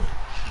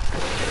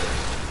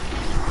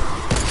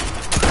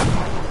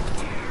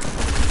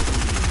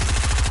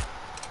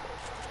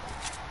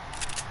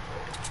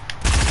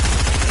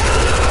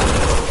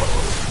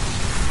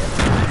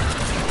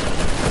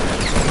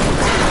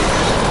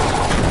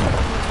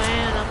 Oh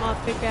man, I'm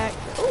off pickaxe.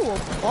 Ooh,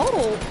 a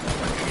bolt.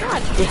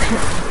 God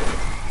damn.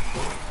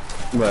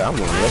 But I'm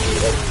gonna Why are you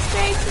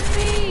chasing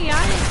me?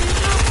 I didn't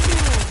do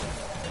nothing.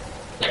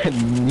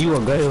 You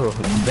a girl.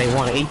 They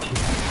wanna eat you.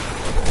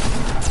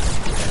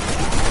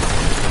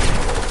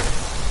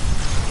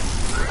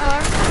 Oh,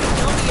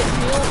 everybody's going to get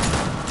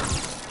healed.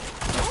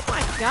 Oh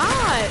my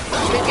god.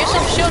 Dude, get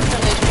some shields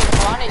from these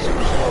people. I need some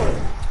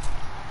shields.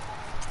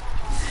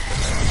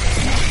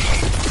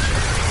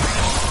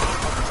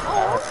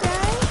 Oh, okay.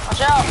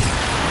 Watch out.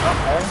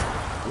 Okay.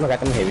 Look at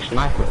them heavy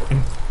sniper.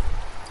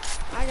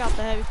 I got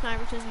the heavy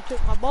sniper since you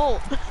took my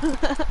bolt.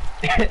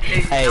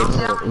 Hey,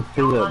 look, it's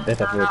too good.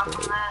 That's a good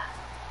thing.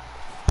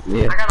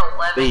 Yeah. I got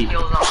 11 See.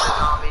 kills on the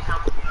zombies. How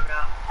many you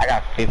got? I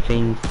got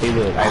 15. See,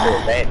 look, I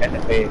look, that's a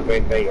very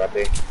right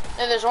there.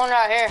 And there's one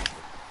right here.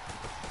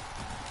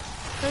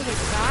 There's a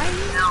guy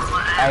here? Now,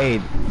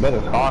 Hey,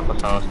 better call for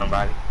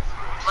somebody.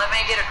 let me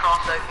get a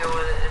crossbow kill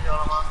with it if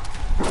y'all don't mind.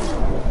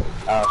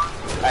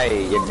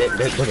 Hey, yeah,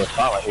 there's a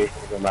spot right here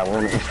if I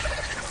want it.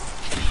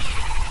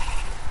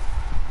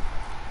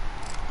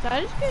 Did I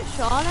just get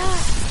shot at?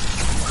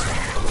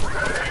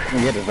 You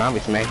get the zombie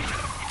snake.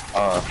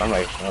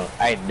 Somebody,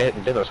 hey,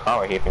 there's a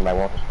scar right here if anybody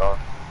wants a scar.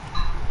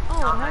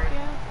 Oh, heck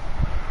yeah.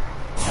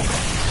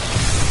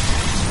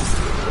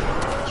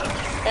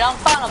 And I'm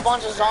fighting a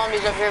bunch of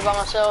zombies up here by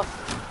myself.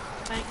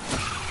 Thanks.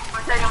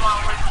 I'm taking my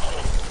loot.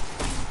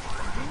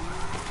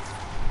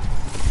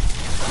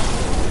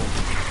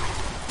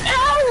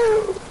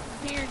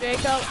 Here,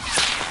 Jacob.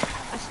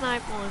 I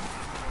sniped one.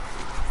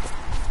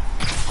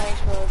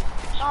 Thanks, bud.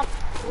 Oh,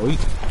 Wait.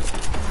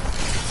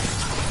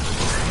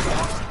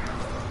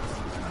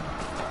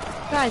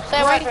 Guys,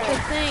 Stay away break from the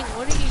me. thing.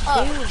 What are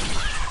you doing?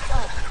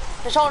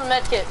 just holding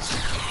medkits.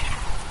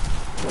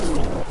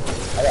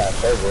 I got a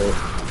favorite.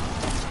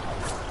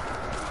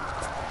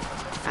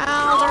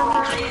 Ow,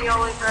 they're hurting.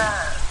 Holy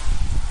crap.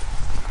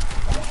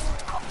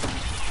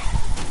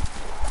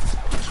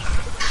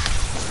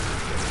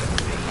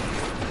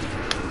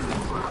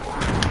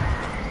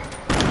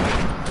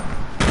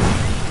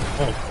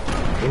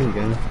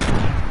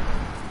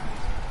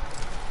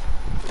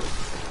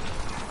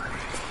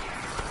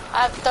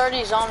 I have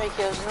 30 zombie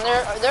kills, and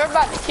they're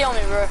about to kill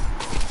me, bro.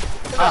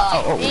 They're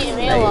about to eat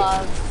me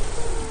alive.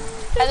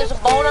 Hey, there's a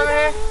bolt over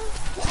here.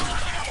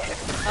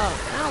 Oh,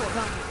 now we're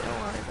coming. Don't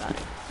worry about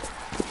it.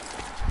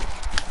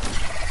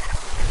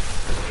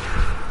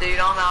 Dude,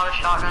 I'm out of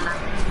shotgunner.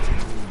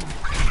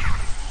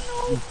 No,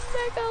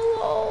 mega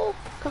low.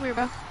 Come here,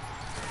 bro.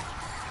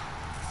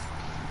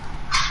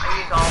 I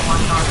used all my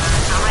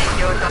shotgunners. How many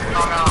kills have I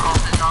got off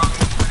the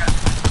zombies?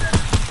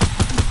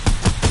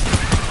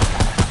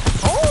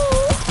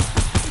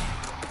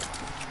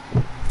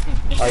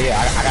 Oh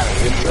yeah, I got a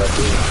video of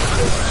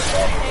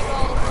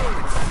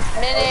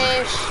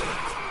Minis.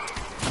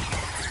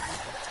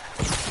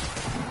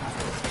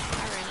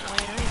 I ran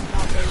away. I ain't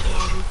about those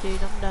zombies,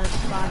 dude. I'm done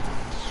fighting.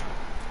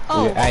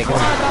 Oh, Yeah, hey, come on.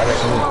 about the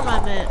storm I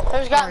meant.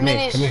 Who's got Come here,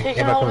 minis? come here. He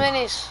can Everybody hold come.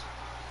 minis.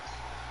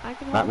 I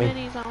can Not hold me.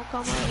 minis. I don't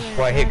come over there.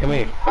 Boy, here, come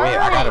here. Come here.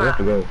 I got a rip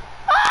to go.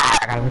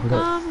 I got a rip to go.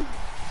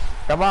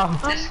 Come on.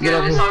 It's Get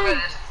over good, it's all here.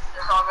 good,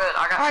 it's all good.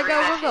 I got Alright, three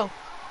go, matches. go, go.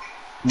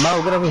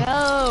 Mo, get over here.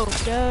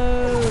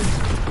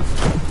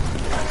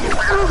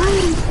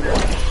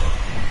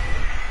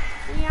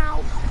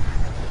 Meow.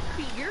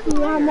 Dude, your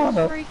fire is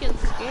freaking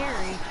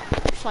scary.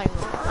 It's like,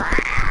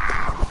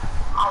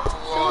 I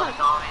love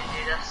zombies,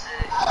 dude, that's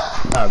sick.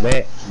 Oh,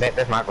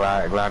 that's my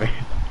glider.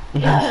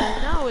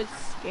 no, it's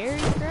scary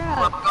Well, crap.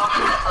 I'm going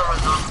to this other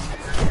zombie.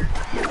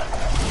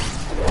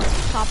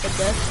 Top of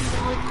dusty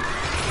one.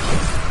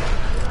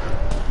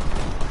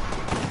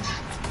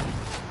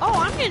 Oh,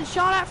 I'm getting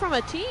shot at from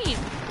a team.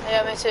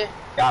 Yeah, me too.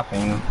 Y'all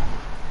seen him.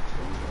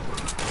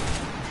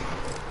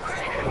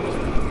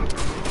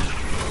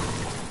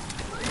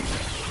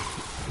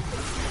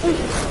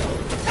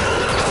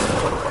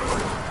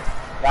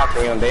 Y'all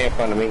seen him, they in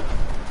front of me.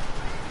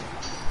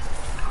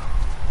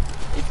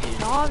 This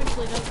dude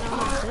obviously doesn't know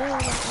how to build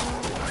right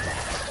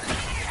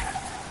now.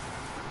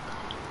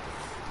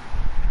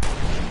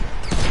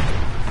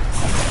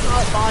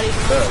 Oh, body.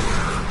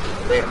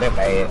 They're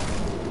bad.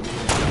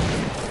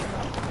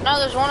 No,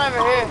 there's one over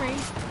here.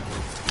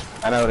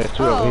 I know there's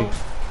two over here.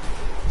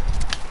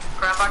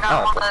 Crap, I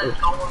got one of those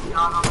gold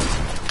on them.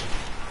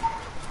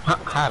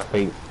 How to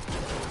feet?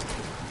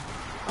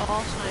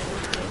 Oh,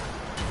 sniper.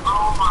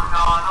 Oh my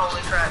god,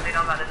 holy crap, dude,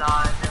 I'm about to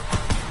die.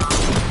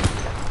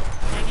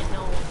 Dang it,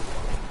 no.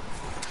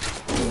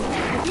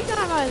 If you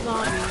die by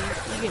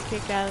zombies, you get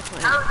kicked out of the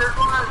clan. No, there's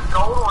one of those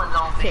gold ones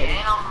on me,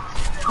 and I'm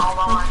all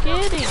by I'm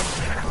myself.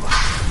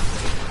 kidding.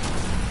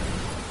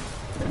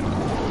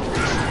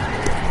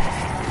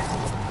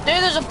 Dude,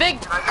 there's a big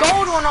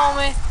gold one on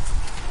me.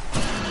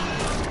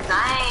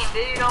 Dang,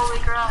 dude, holy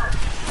crap.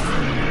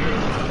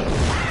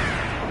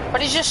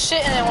 But he's just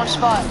sitting in one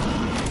spot.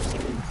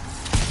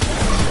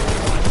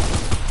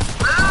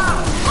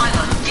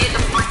 Get the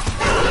freak.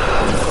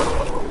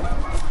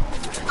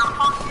 Not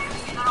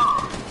fucking at all.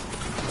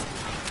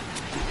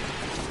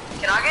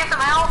 Can I get some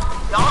help?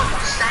 Y'all are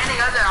standing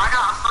up there. I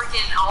got a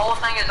freaking whole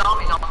thing of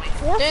zombies on me.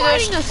 We're Dude,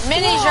 fighting there's a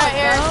minis squad, right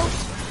here. bro.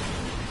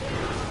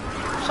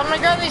 Somebody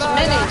grab these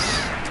minis.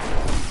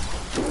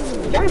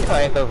 Y'all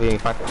play over here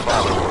and fight the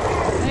problem.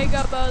 There you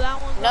go, Bo.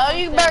 That one's No, almost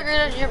you dead. better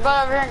get your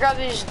butt over here and grab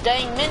these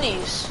dang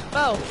minis.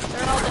 Bo,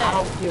 they're all dead.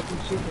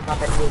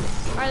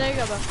 Alright, there you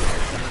go, Bo.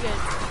 Pretty good.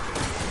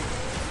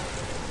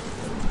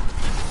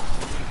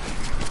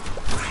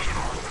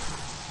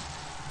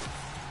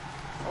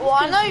 Well,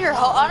 I know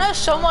I know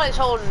somebody's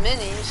holding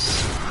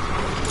minis.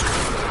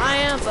 I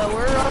am, but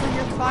we're over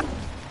here fighting.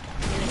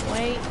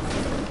 Wait.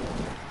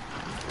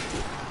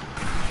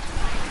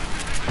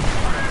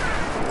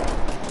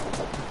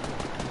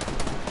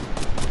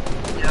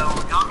 Yo,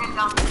 y'all get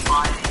down to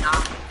fighting.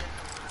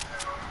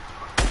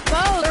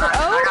 Bo, they're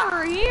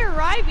over here,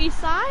 right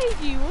beside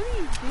you. What are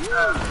you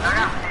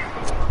doing?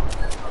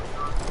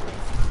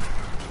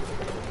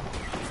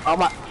 Oh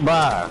my,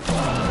 bruh.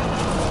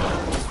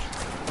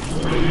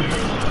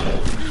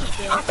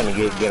 I'm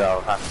finna get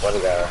off. I swear to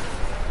God.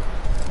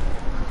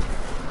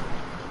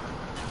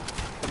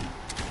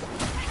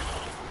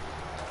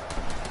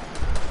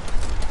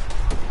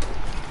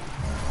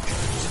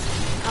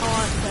 I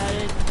want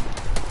that.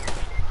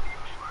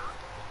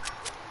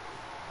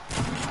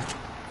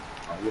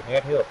 Oh, you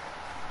had help.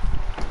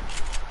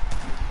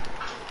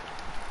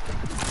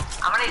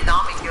 How many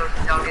zombie kills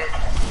did y'all get?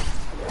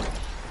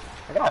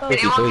 I got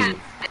Anyone 53. can,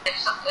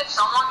 if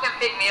someone can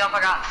pick me up,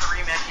 I got 3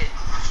 medkits.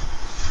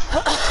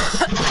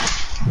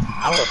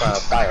 I was trying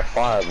to fire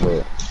fire,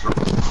 but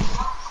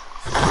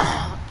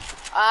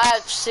I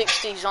have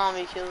 60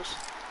 zombie kills.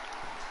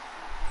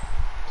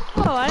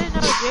 Oh, I didn't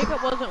know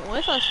Jacob wasn't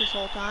with us this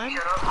whole time.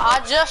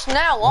 I just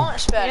now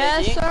launched pad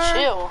Yes, it, dude. sir.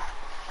 Chill.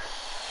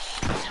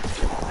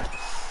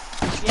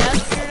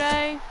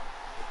 Yesterday.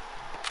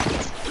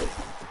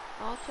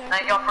 I'll check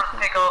Thank it y'all for out. the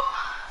pickup.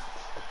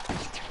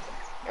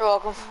 You're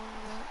welcome.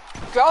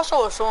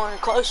 Drosso was someone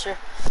closer.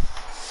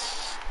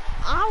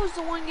 I was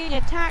the one getting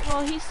attacked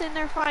while he's sitting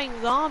there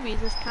fighting zombies.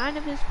 It's kind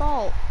of his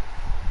fault.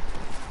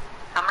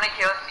 How many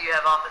kills do you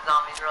have off the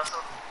zombies,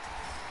 Russell?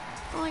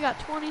 I only got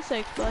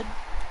 26, bud.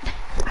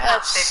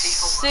 That's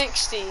 54.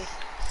 60.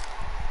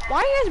 Why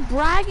are you guys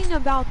bragging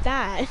about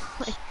that?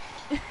 Like,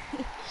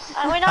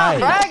 We're not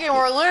bragging,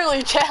 we're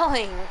literally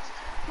telling.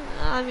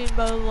 I mean,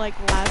 both like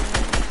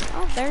laughing.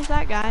 Oh, there's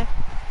that guy.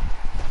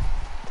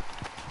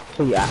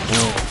 Yeah,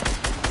 no.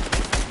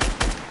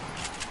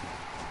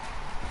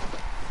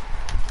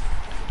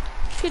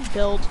 Kid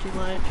builds too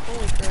much.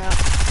 Holy crap.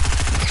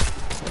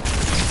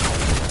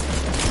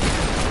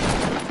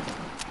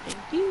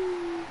 Thank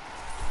you.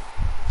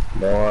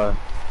 Boy.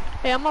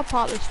 Hey, I'm gonna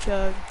pop this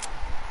chug.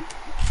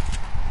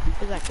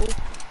 Is that cool?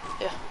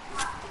 Yeah.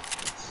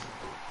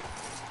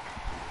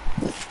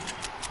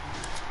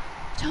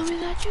 Tell me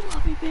that you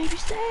love me, baby.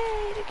 Say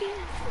it again.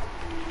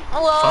 I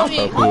love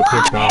you. I love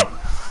you.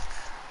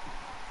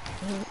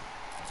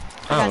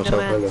 I got no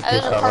man.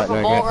 There's a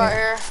purple bolt right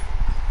here.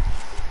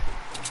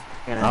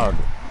 Gotta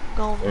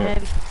go on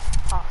heavy.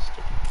 Oh,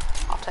 stupid.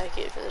 I'll take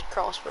it for this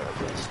crossbow,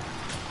 please.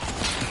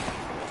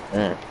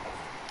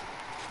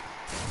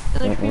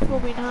 There's people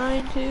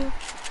behind too.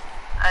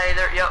 Hey,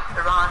 they're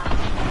behind.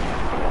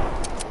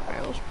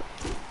 Alright,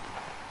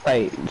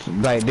 let's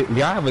Like, do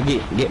y'all ever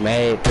get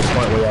mad to the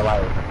point where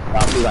y'all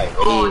be like,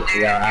 Oh, hey,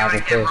 dude, y'all you out already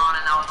and kept stuff?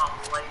 running. I was on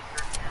the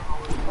laser.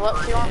 What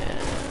you want?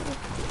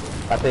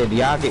 I said, do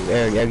y'all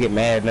get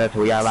mad enough to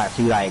where y'all like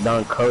see like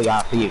don't color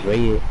y'all see it's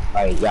red,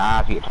 like your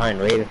eyes get turned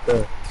red and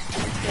stuff?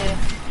 Yeah.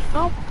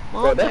 Oh,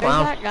 well, Bro, there's that's what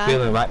that I'm guy.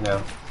 feeling right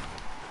now.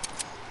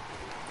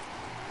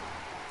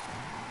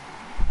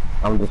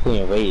 I'm just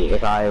seeing red.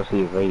 That's all I ever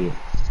see is red.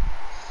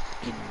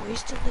 You're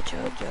wasting the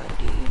JoJo,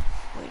 dude.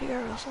 Way to go,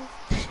 Russell.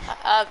 I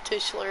have 2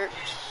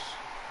 slurps.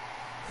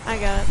 I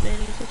got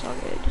minis, it's all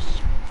good.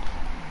 Just...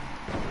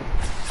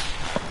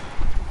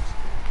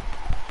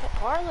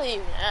 Where are they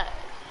even at?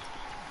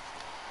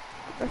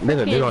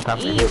 There's a dude on top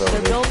of the hill over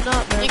They're there. building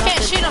up. They're You about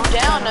can't to shoot them knock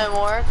down that no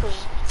more,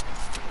 cause...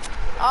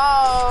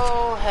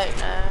 Oh, heck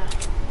no.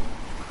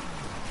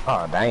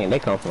 Oh dang, they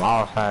come from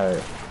all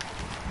sides.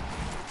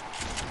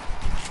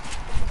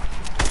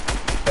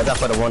 That's up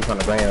for the ones on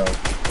the ground.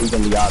 We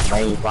gonna be our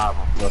main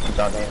problem. You know, shoot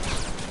y'all down.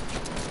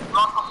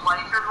 Got some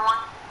lasers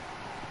one.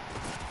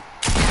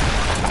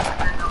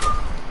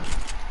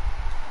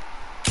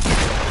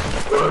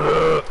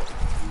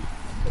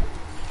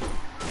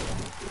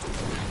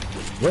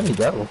 Where'd he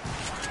go?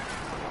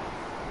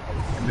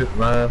 Just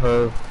run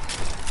her.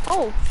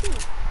 Oh,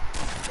 shoot.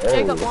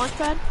 Jacob, launch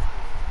pad?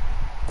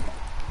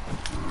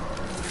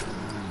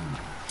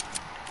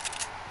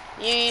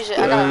 You use it,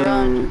 I gotta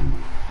run.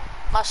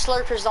 My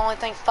slurper's the only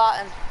thing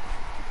fighting.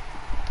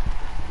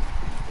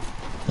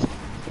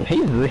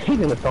 He's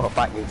gonna start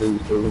fighting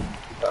dudes too.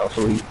 Oh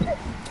sweet.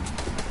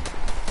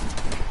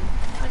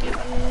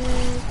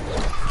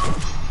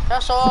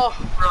 That's all.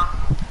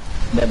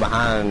 They're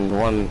behind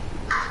one.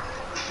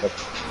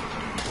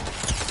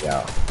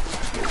 Yeah.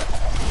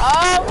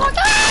 Oh my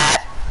god!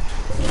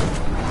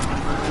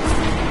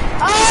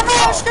 Oh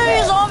no, screw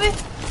you, zombie!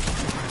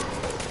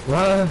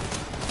 Run!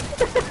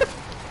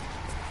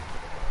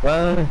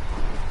 Run!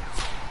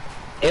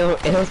 It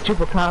was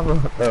chupacabra.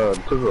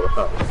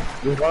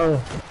 Chupacabra. Just run.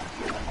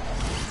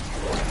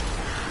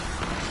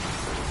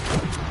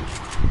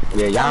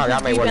 Yeah,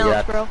 y'all may want to get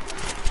out. Bro.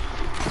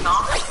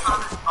 Zombies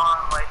come and spawn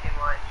way too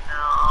much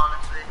now,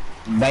 honestly.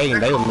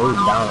 They would move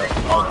down it.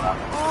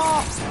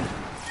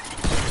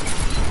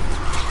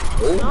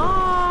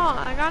 Oh,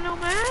 I got no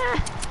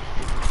man.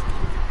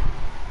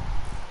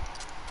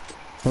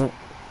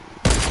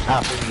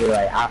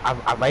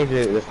 I raised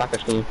it the soccer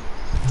team.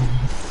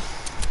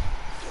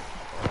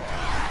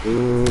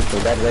 Ooh,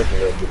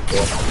 congratulations.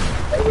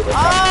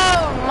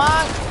 Oh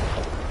my!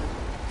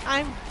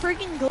 I'm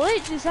freaking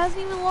glitched. This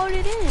hasn't even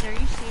loaded in. Are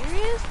you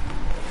serious?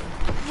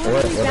 I'm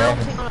literally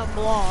bouncing on a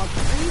blob.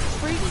 Are you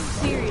freaking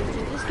serious?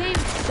 Dude, this game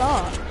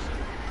sucks.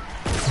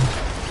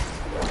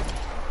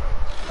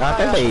 I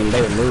think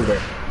they would move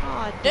it.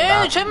 Oh,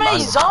 Dude, too many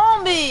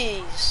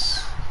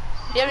zombies!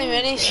 Do you have any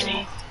minis?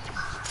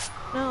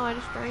 no, I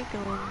just drank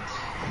them.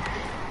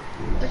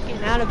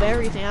 Freaking out of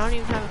everything. I don't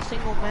even have a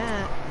single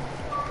mat.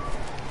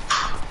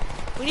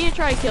 We need to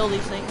try to kill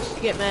these things to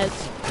get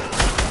meds.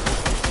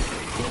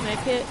 See med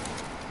kit?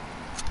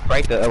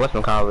 Break the, what's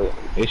it called?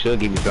 It should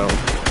give you some.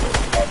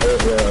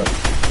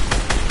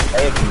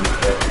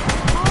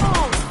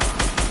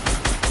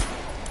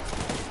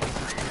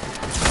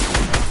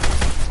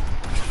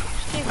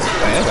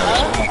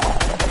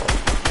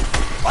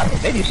 Why did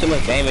they do so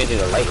much damage in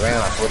the late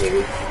round? I swear they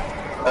do.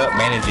 Up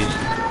manages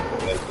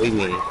and 3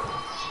 minutes.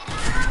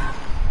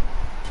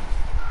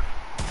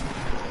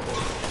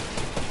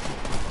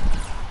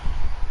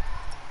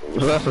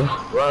 Russell,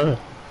 run.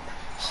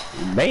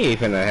 They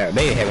finna have,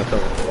 they having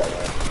some.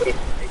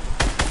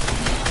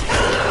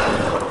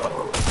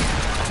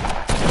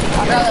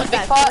 I got a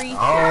big pot.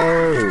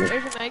 Oh.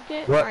 There's a med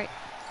kit? What? Alright.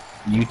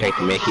 You take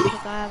the med kit. I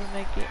have a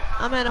med kit.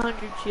 I'm at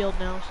 100 shield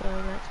now, so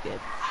that's good.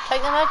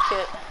 Take the med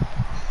kit.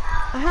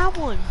 I have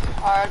one.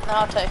 Alright, then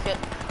I'll take it.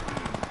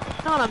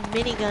 Not a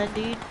minigun,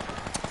 dude.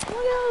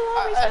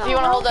 If you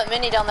want to hold that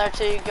mini down there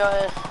too, go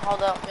ahead. Hold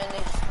that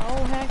mini.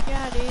 Oh, heck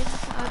yeah, dude.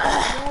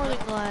 I'm more than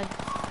glad.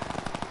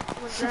 I'm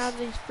gonna grab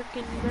these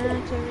freaking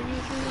mats over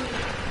here,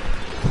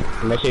 too.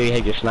 Make sure you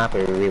have your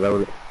sniper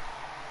reloaded.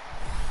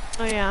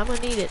 Oh yeah, I'm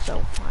gonna need it,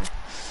 so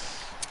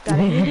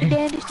gotta hit a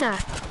dandy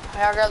sniper.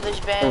 Hey, I got these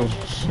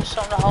bandages. Just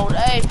something to hold.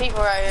 Hey, people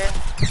right here.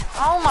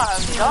 Oh my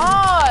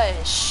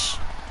gosh!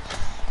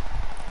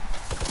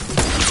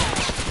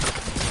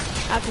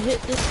 I have to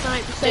hit this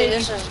sniper to Dude, save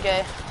this you. is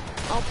gay.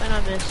 Oh, and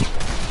I missed.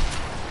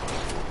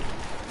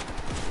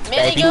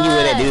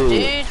 Minigun,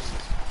 dude.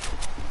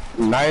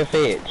 Nice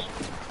edge.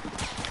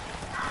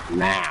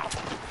 Now,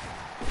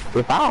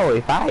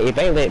 if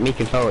they let me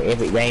control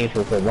Epic Games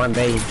for one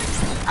day,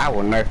 I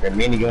will nerf a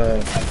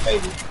minigun like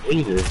baby.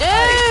 Jesus.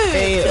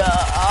 Dude!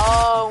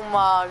 Oh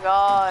my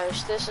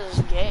gosh, this is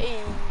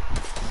gay.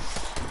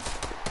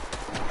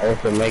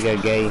 It's a mega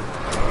gay.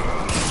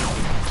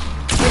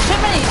 There's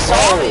too many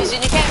zombies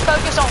and you can't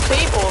focus on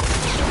people.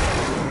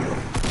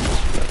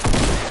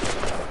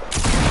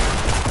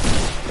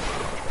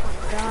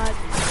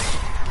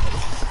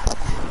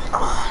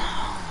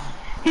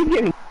 He's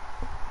getting.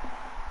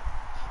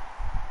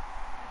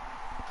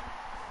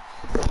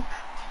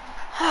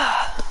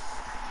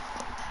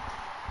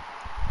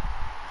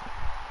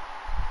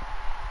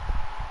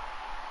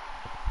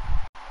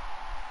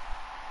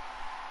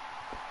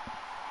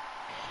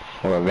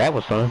 Well, that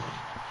was fun.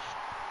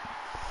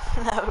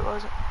 No, it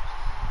wasn't.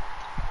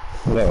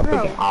 That was Bro,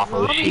 freaking awful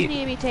zombies shit. need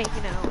to be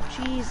taken out.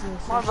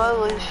 Jesus. My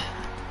bullies.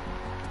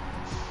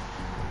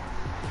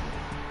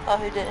 Oh,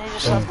 he didn't. He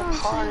just left the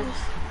party.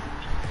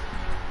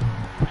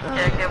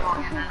 Yeah, it kept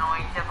on getting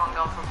annoying. Kept on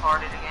going from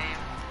party to game.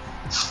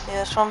 Yeah,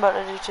 that's what I'm about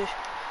to do too.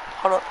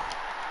 Hold up.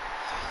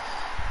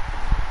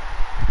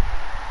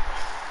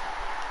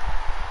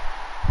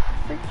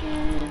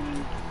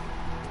 Freaking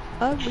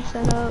ugly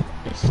setup.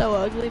 It's so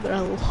ugly, but I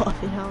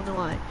love it. I don't know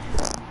why.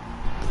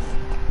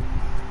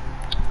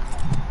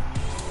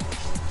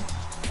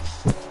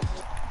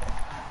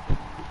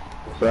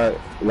 So,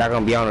 y'all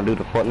gonna be on to do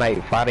the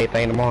Fortnite Friday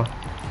thing tomorrow?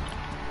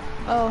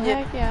 Oh Yeah.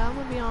 heck yeah, I'm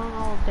gonna be on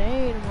all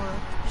day tomorrow.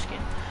 Just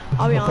kidding.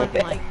 I'll be on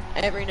like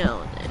every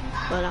now and then,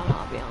 but I'll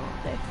not be on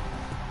all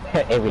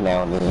day. Every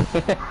now and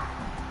then.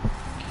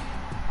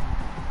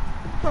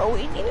 Bro,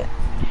 we need it.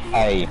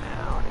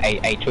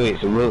 Hey,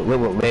 Twitch, look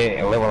what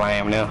level I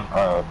am now.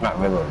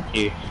 Not level,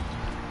 here.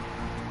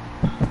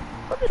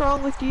 What's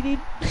wrong with you, dude?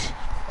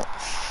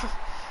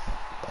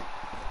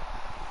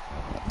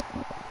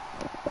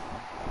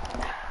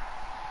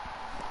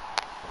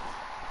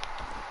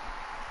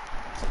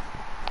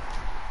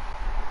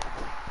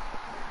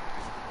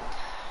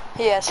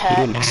 He has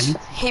hacks.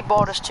 He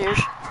bought us chairs.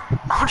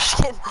 I'm just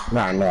kidding.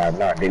 No,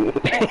 I didn't.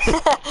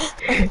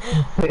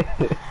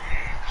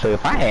 So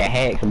if I had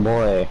hacks,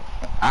 boy,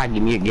 I'd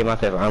give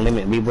myself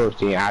unlimited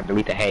V-Bucks and I'd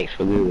delete the hacks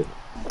for good.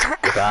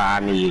 That's all I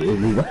need.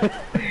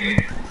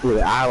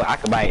 I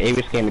could buy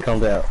every skin that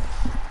comes out.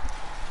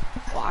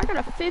 Well, I got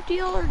a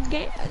 $50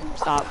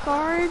 GameStop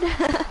card.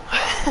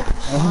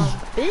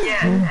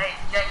 Yeah, hey,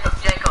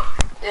 Jacob.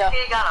 Yeah.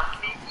 He got a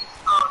 $50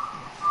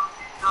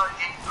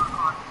 GameStop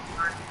card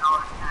for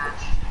 $30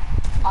 cash.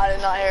 I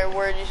did not hear a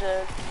word you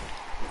said.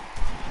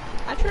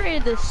 I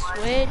traded the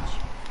Switch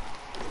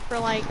for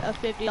like a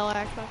 $50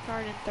 Xbox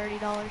card and $30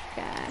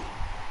 cash.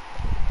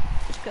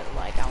 Just cause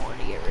like I wanted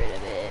to get rid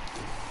of it.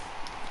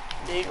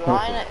 Dude,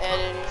 Ryan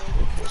editing.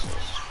 This is.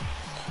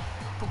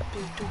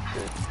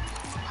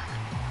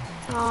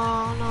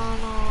 Oh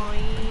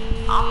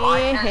no. I'm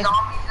like the Yeah.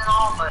 zombies and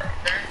all, but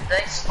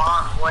they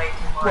spawn way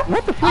too much.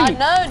 What the I freak?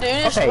 know,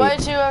 dude. It's way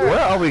too Where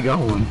are we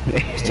going?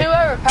 It's too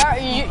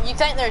overpowered. You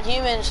think they're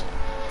humans?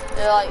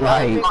 They're like other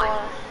Right. people.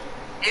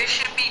 It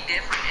should be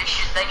different.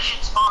 They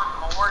should spawn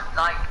more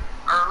like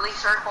early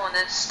circle and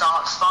then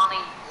stop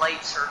spawning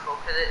late circle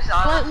because it's.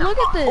 But look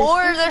at this.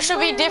 Or There's there should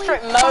be literally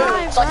different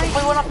 5 modes. Like if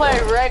we want to play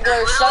a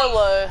regular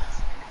solo.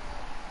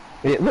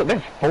 Yeah, look,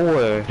 there's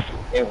 4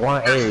 in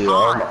one There's area.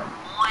 5.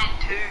 1,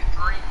 2,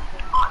 3,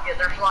 4. Yeah,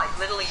 there's like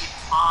literally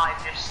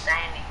 5 just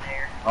standing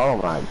there. Oh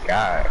my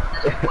god.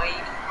 That's way too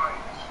much.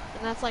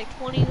 And that's like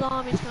 20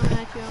 zombies coming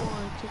at you at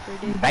once. It's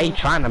ridiculous. They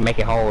trying to make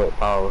it hard,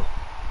 Paul.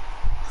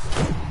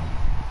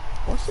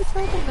 What's the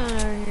purple gun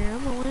over here?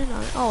 I'm gonna land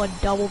on it. Oh, a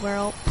double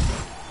barrel.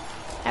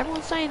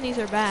 Everyone's saying these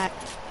are back.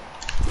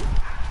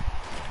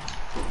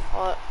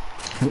 What?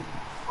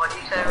 What do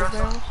you say, Double Russell?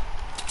 barrels.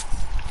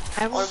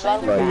 Everyone's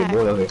saying Bro, they're your back.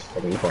 boy over here.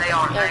 They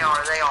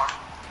are.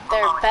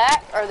 They're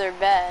back or they're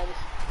bad?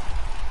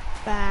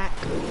 Back.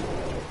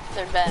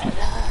 They're bad.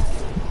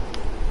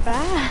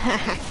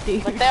 Back,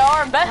 dude. But they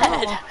are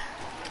bad.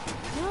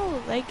 No,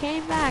 they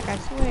came back, I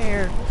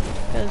swear.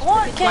 'Cause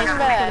What freaking came Jason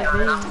back?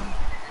 could've been-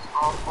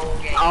 All full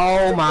game.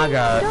 Oh my Freaking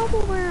god.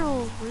 Double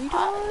barrels,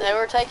 retard. They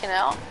were taken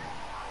out.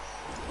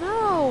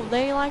 No,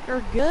 they like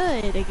are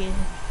good again.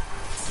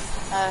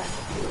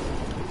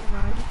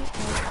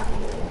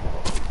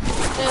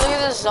 Dude, look at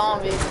this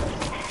zombie. They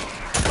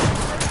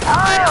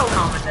don't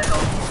comment at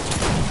all.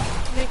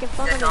 Making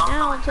fun of it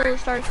now until it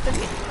starts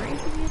freaking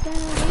breaking you down.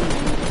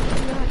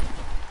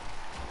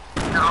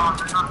 No,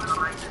 they're not gonna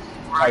like this.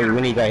 Hey,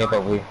 we need to hip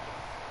over here.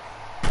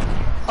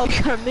 Oh,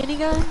 you got a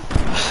minigun?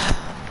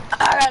 I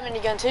got a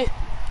minigun too.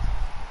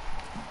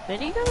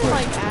 Minigun is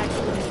like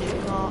actually a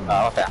new call.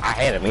 Okay, I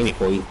had a mini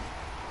for you.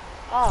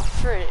 Oh,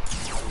 frick.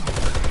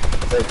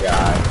 Good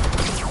God.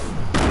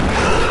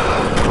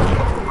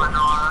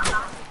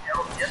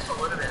 Just a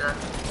little bit of.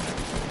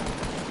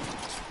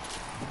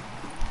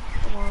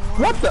 Come on,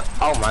 What the?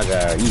 Oh my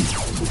God. You.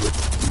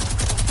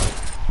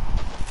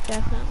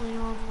 definitely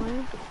on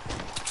way.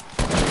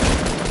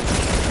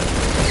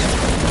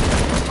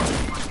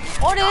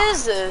 What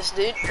is this,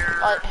 dude?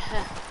 Like,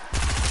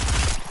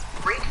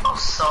 Rico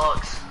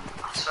sucks.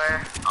 I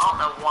swear. I don't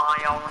know why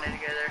y'all wanted to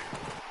go there.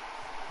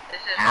 This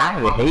is I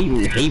like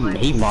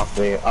he marked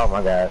it. Oh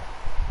my God.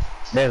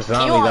 There's you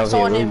zombies want over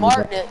someone who here.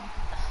 marked it.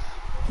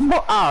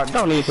 Oh,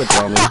 don't even put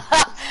that on me.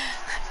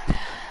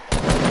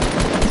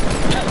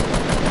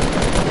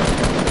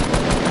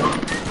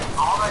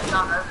 all that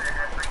time over there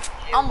had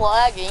freaking I'm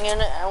lagging in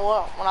it, and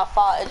when I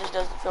fight, it just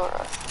doesn't feel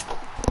right.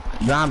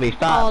 Zombie,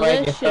 stop Oh,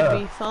 breaking this should stuff.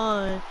 be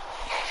fun.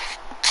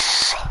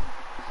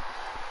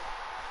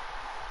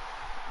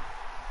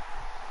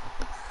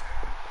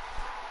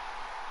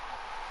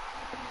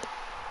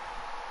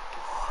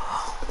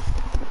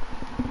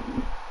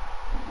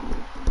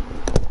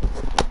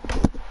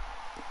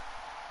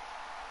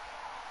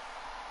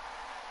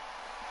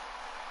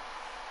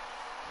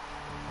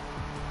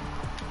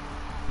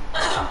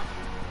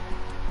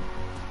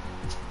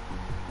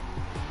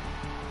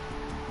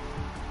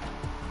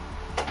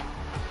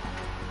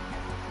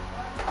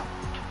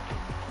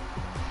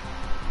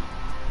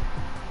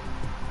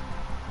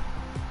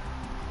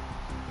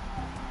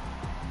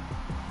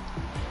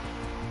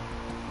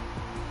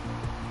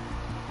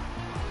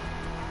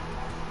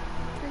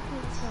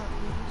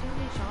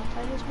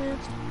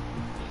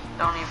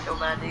 Don't even feel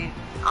bad, dude.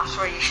 I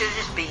swear you should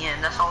just be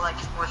in. That's all that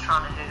was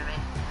trying to do to me.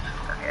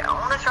 Okay, I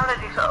want to try to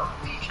do a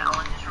few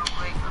challenges real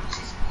quick. Let me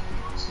see some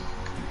videos.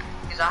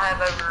 Because I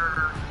have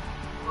over.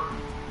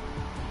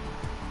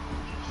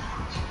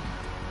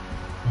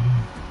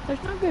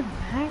 There's no good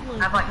bag I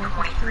have like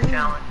 23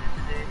 challenges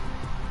to do.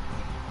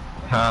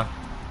 Huh?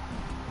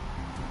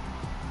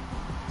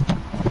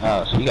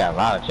 Oh, so you got a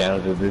lot of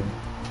challenges to do.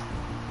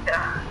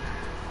 Yeah.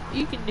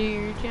 You can do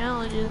your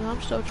challenges.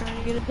 I'm still trying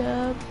to get a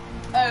dub.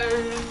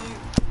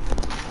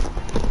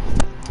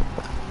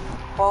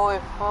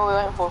 What are we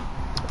waiting for?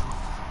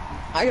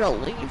 I gotta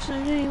leave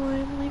soon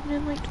anyway. I'm leaving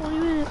in like 20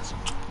 minutes.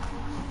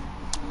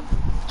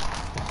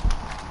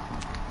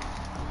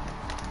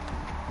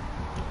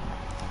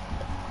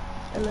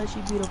 Unless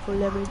you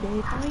beautiful every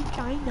day. Fine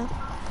China.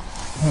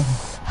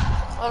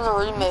 There's a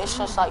remix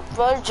just like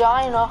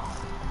vagina.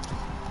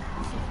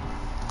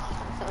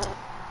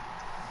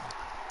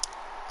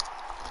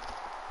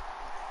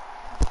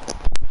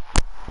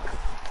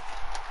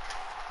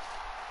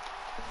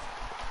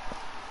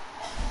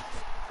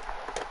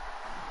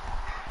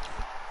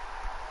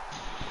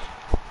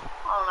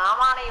 I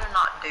might even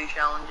not do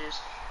challenges.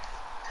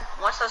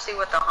 Once I see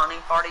what the hunting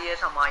party is,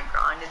 I might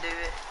grind to do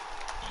it.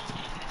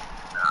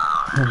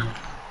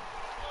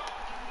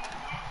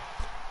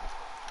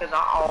 Because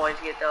I always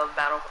get the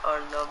battle or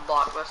the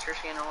blockbuster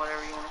skin or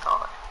whatever you want to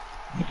call it.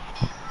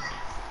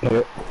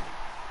 Yep.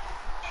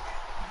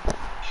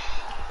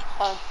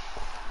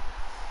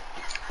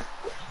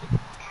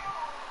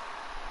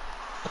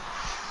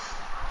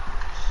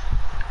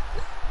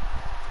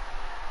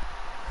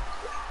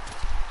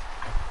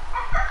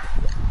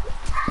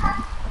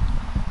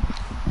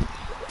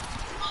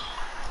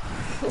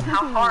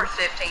 How far is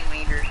 15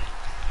 meters?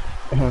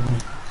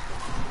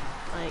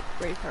 Like,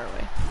 pretty far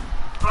away.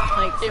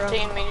 Like,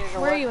 15 meters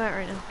away. Where are you at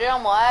right now? Dude,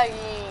 I'm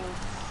lagging.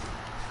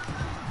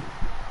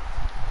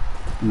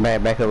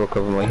 Back up a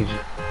couple more. Let's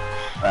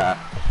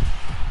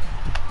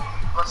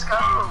go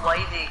for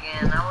lazy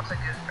again. That was a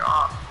good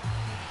drop.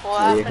 What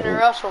happened to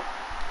Russell?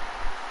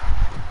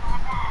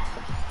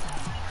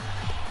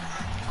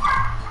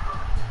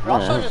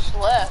 Russell just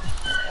left,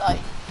 like,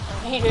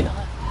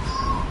 immediately.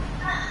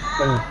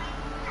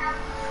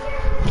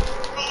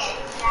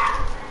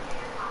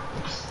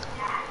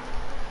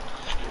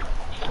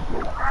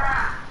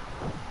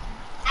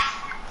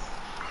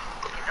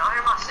 Can y'all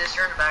hear my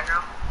sister in the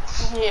background?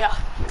 Yeah.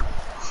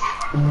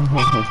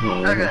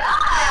 Okay.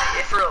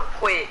 It's real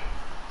quick.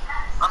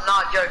 I'm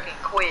not joking,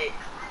 quick.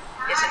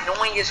 It's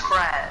annoying as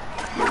crap.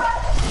 No.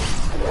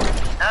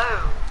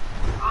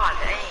 God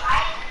dang.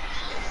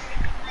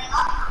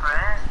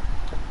 Crap.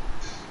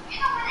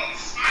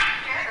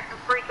 Shut the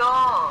freak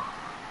off.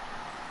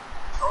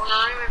 Go in the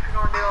room if you're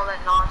gonna do all that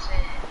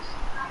nonsense.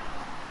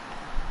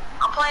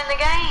 I'm playing the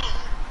game.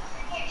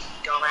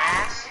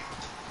 Dumbass.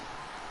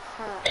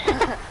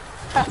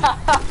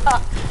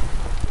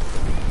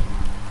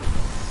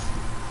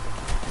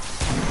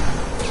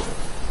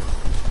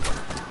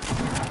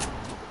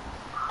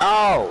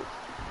 Oh!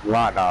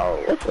 What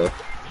dog? What the?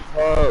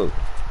 Oh!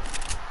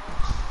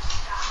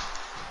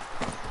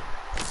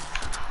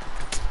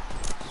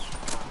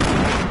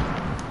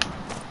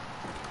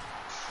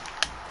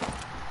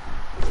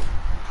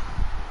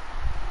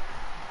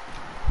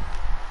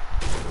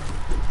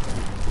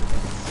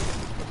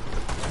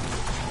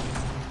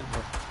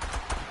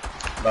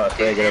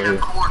 Dude, and of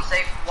course,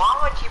 why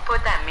would you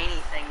put that mini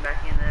thing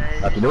back in the...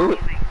 Have to do it.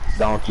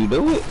 Don't you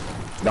do it.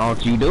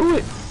 Don't you do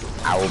it.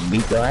 I will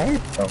beat your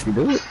ass. Don't you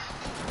do it.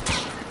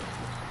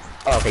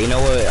 Okay, you know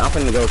what? I'm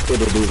finna go to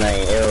the dude's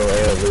name.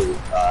 L.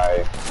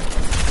 Alright.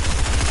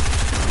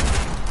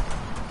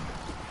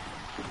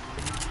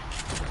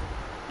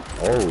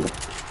 Oh.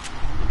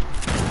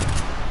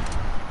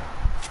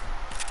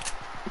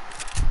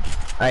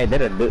 Hey, that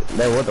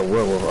was a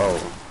werewolf. Oh.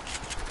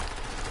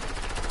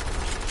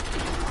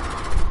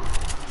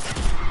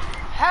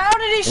 How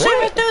did he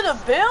shoot me through the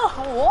bill?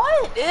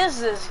 What is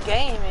this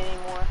game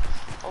anymore?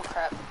 Oh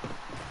crap.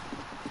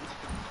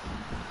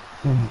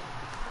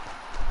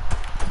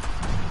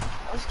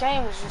 This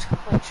game is just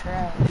complete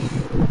trash.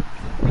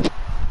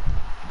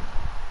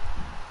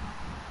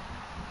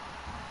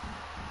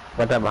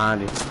 What's that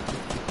behind you?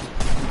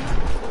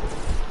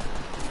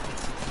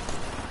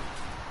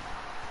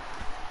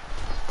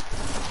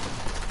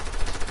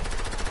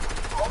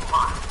 Oh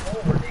my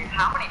lord, dude.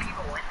 How many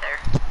people went there?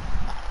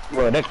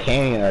 Well, that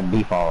can't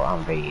default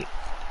on bait.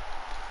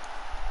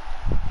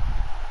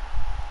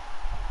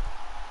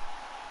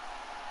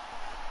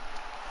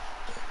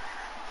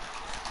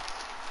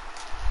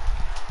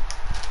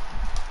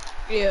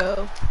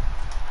 Yo.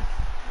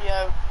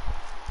 Yo.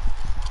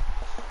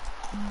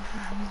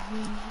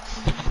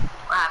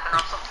 What happened,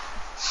 Russell?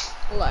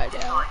 Lie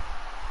down.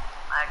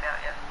 Lagged out,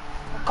 yeah.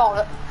 Called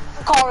it.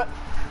 Called it.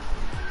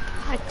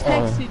 I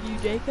texted you,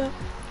 Jacob.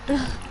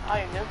 Oh,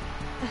 you knew.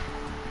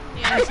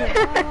 Yeah, I said,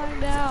 oh, lie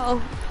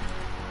down.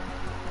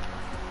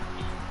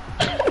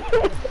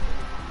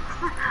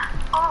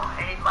 Oh,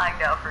 and he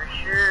lagged out for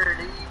sure,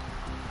 dude.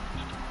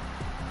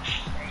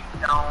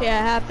 Yeah,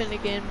 it happened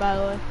again, by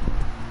the way.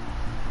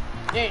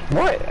 Dude,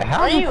 What?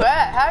 How where you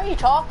at? How are you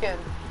talking?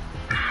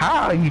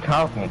 How are you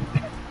talking?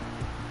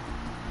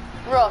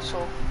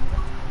 Russell.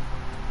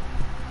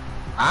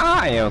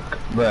 I am,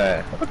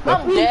 but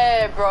I'm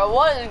dead, bro.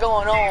 What is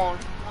going on?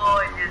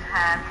 What just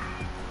happened?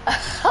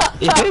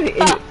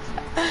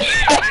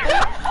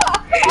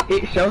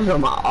 It shows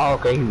on my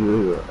okay.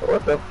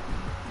 What the?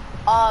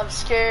 I'm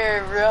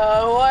scared,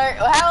 bro. What?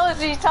 How is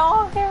he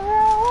talking,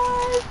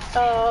 bro?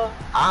 What?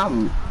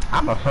 I'm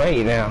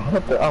afraid now.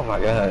 What the? Oh my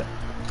god.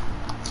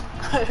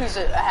 Who's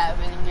it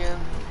happening again?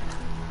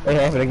 It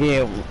happened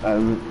again.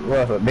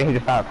 Russell, then he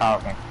just started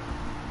talking.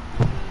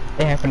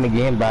 It happened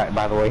again, by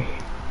the way.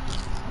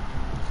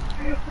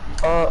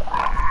 Ow.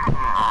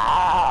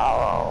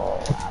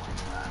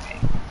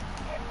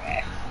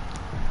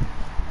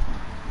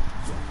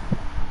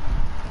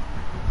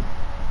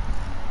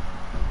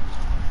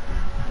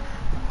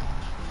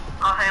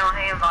 Oh, hang on,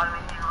 he invited me.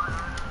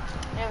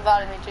 He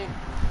invited me too.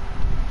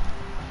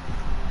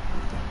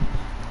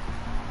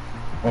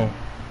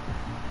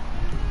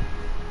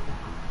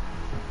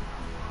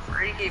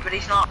 Freaky, but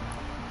he's not.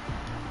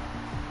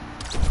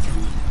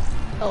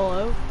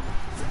 Hello?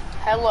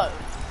 Hello.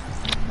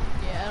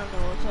 Yeah, I don't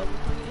know what's up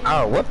with you.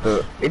 Oh, what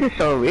the? It just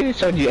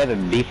showed you as a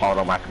default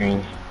on my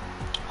screen.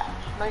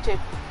 Me too.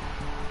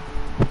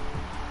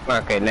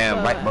 Okay, now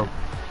invite both.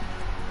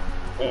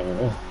 I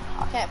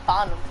can't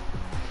find him.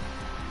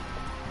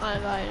 I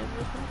invited him.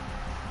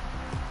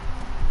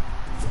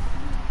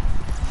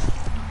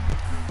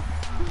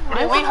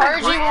 Dude, we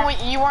heard you when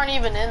you weren't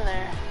even in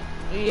there.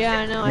 Yeah,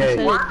 I know, I Yeah, said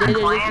you- it did it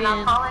I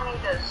again. probably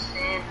need to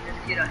send this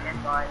kid an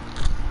invite.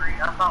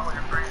 I thought we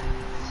were friends.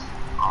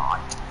 Aw,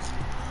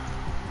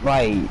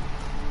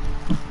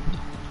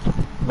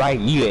 Like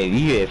you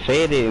had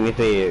said it, and you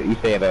said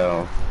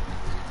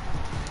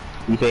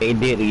it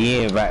did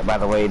again. By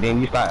the way, then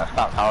you stopped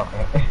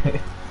talking.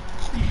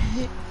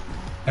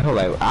 I was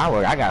like,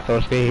 I got so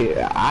scared,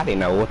 I didn't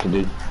know what to do.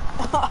 y'all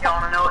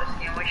wanna know what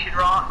skin we should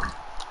rock?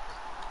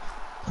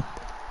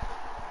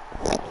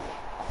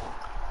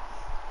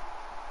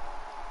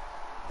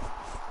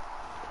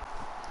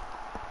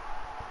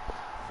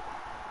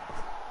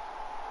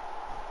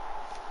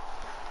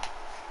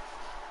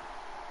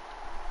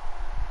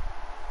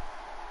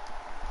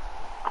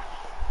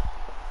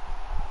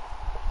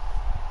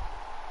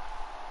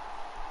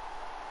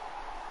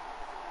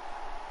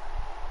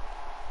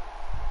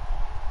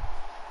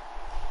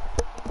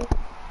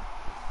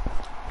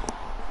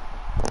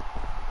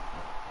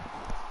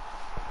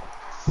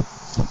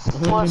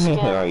 What skin?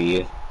 Oh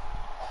yeah.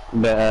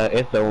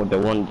 It's the one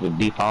the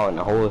default in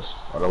the horse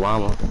or the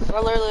llama.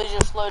 I literally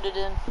just loaded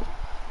in.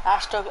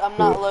 I'm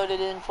not loaded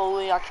in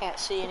fully. I can't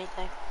see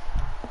anything.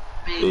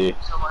 Big, Yeah.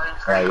 so loaded.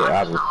 Right,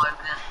 yeah, I'm just not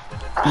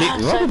loaded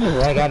in. What just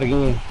lag out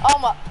again? Oh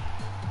my.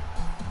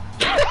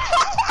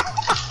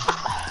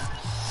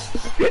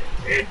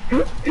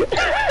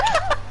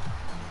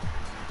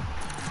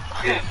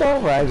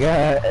 Oh my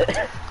god.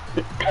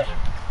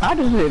 I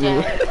just did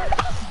it.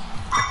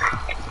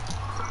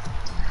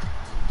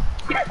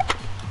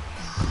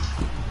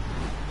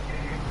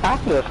 I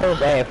feel so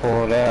bad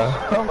for him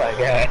now. Oh my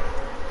god.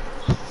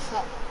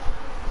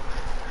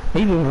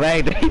 He just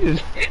lagged. He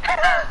just. No,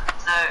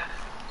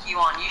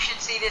 Kiwan, you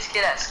should see this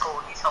kid at school.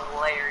 He's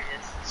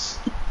hilarious.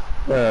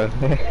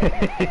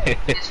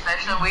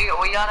 Especially, we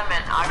got him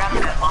in, I got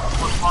him at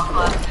multiple spot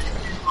classes.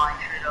 Just like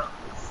straight up.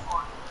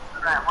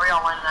 Alright, where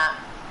y'all landing at?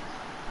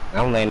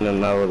 I'm letting them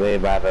know there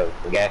by the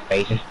gas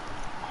station.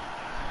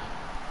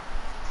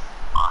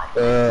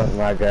 Oh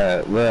my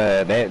god,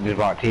 bruh, that just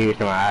brought tears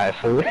to my eyes,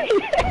 fool.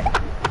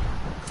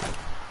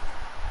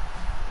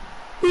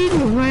 He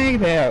just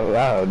lagged out.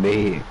 Oh,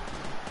 dude.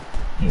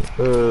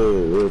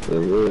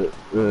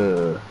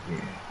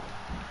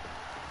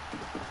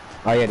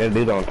 Oh yeah, that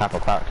dude on top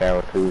of clock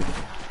tower too.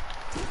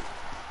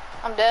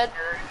 I'm dead.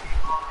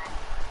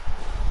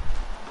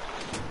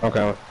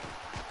 Okay.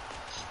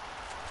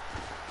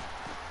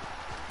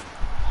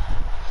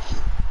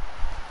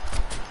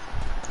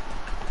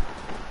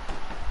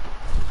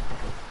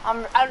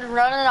 I was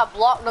running, I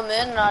blocked them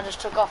in, and I just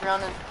took off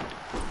running.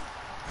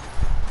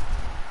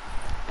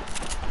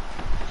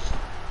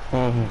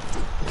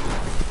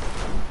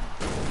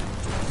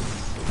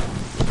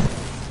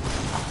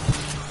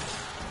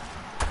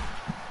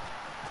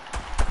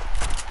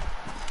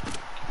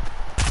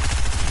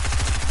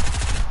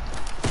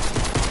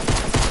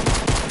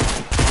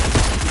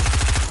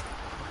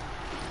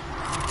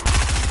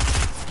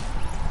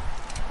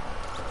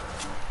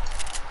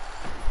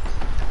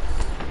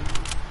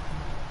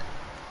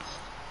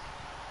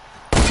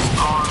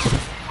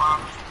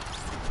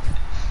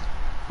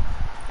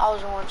 I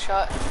was in one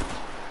shot.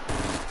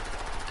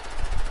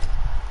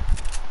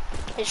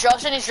 He's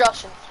rushing, he's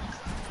rushing.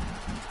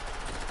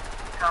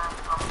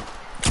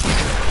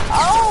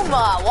 Oh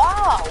my,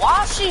 wow,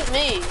 why shoot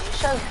me? You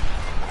so...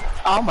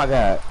 Oh my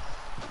god.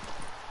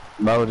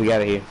 Bro, you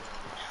gotta here.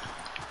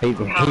 He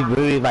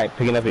really like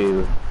picking up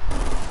his...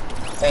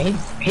 Man,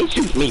 he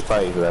shoots me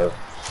first though.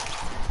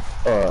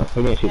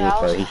 He didn't shoot me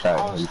first, he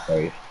shot me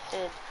first.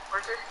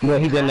 No,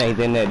 he's in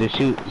there, just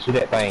shoot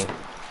that thing.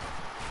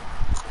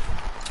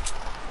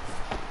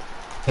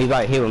 He's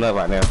like healing up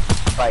right now.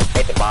 Like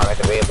at the bottom, at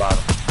the red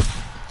bottom.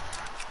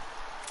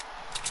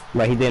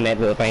 Like he's in that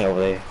little thing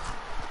over there.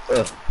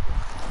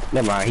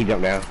 Never mind, he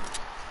jumped down.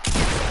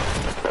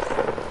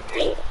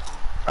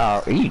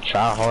 Oh, you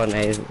try hard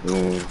ass.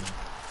 Bro,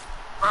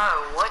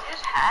 what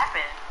just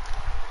happened?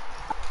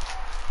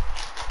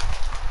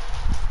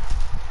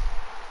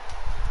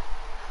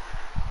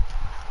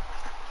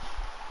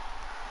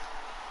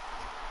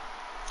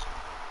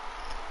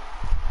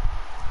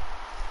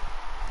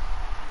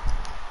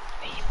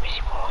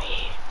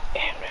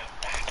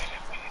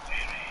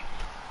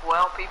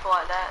 Well, people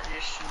like that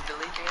just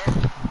delete the game.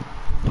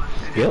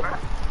 Yep.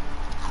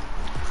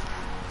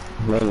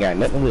 We ain't got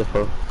nothing to live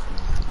for.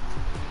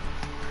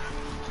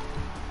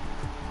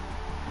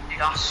 Dude,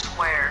 I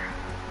swear.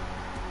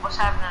 What's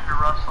happening to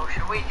Russell?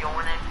 Should we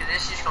join him? Cause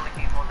this is gonna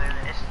keep on doing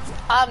this.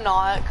 I'm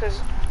not,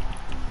 cause...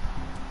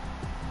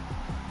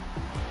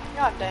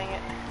 God dang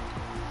it.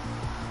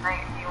 Hey,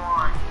 if you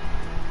want.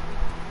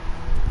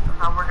 That's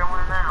how we're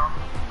doing it now.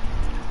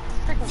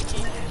 Freaking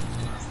key.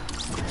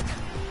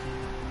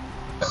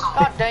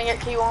 God dang it,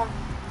 Key1.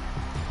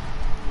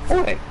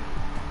 What?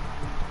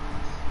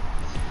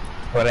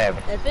 Whatever.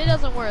 If it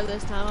doesn't work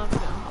this time, I'm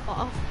gonna hop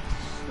off.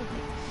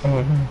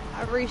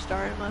 I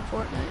restarted my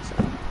Fortnite, so.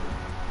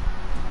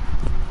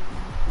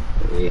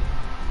 Yeah.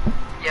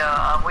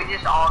 Yeah, we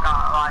just all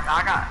got, like,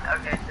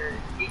 okay, so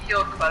he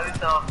killed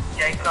both of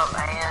Jacob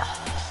and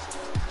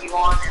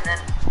Key1, and then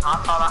I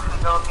thought I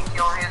could go up and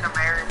kill his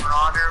American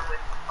Marauder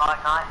with,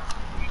 like, not,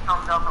 he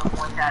comes up and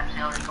one tap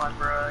down, it's like,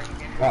 bro, you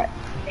can Right.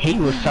 He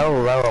was so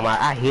low,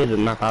 I hit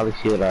him, knocked all the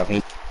shit off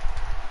him.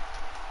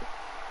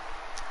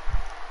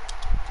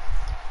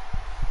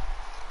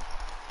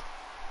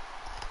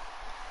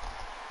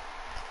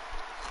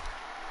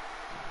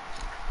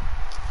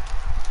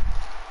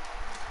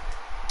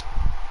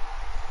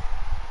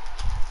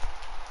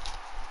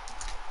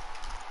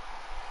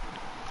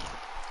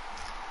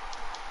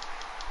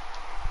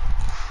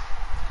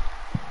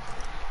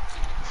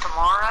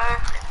 tomorrow,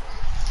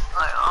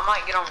 like, I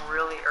might get on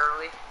really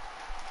early.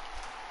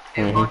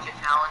 Do a bunch of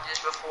challenges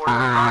before the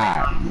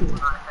Fortnite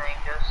thing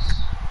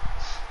just...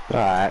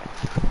 Alright.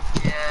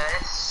 Yeah,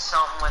 it's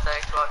something with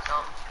Xbox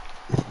something.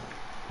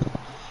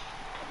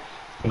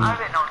 I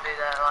really don't do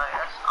that, like, I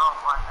don't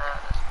like that,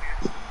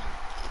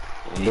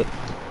 that's weird. Yeah.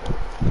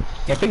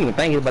 Yeah, thinking the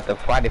thing is about the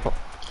Friday for...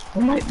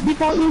 I'm like,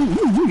 default,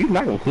 you're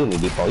not gonna kill me,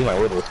 default. You might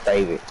as well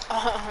save it.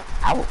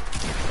 I will.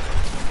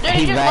 Dude,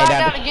 he just lagged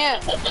out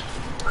again.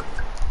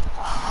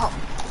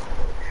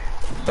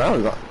 So I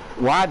was like,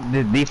 why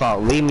did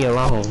default leave me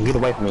alone? Get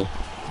away from me.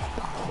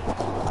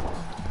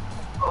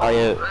 Oh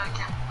yeah.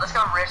 Let's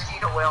go rescue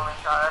the Welling,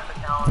 that's a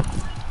challenge.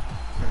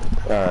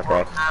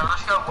 Okay.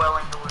 Let's go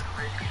Welling to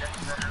rescue, that's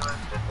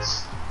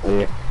better.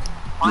 Yeah.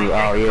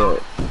 Oh yeah.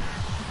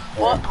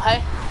 What?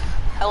 Hey?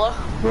 Hello?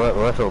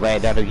 Russell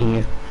lagged out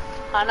again.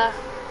 I know.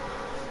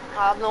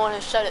 I'm the one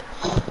who said it.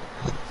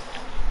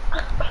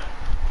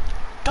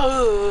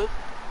 Duh.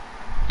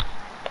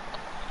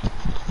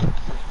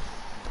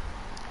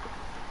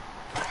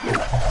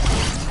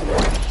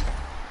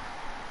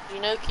 You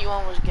know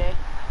Key1 was gay.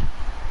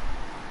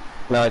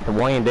 No, it's the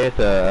one there's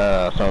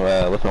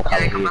some what's my call it? I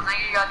think you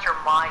got your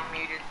mic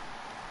muted.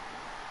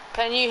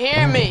 Can you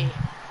hear me?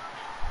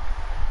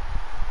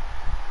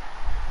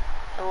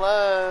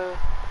 Hello?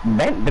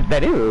 They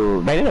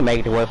didn't make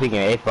it to where we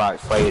can Xbox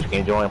players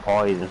can join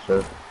parties and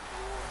stuff.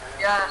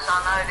 Yes,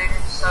 I know, dude.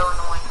 It's so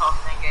annoying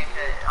talking in game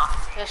chat.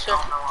 Yes, I sir.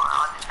 don't know why.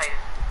 I just hate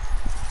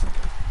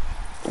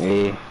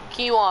it. Yeah.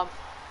 Key one.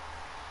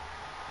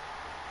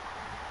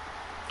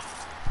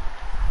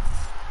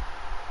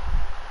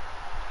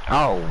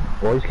 Oh,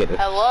 boys get this.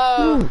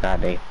 Hello.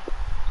 God damn.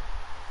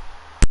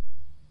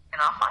 Can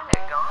I find a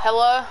gun?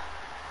 Hello.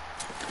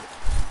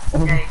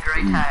 Okay,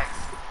 great tag.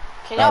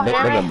 Can y'all They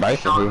hear got me?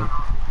 bikes in here.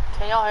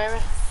 Can y'all hear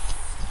me?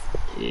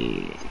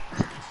 Yeah.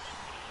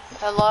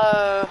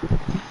 Hello.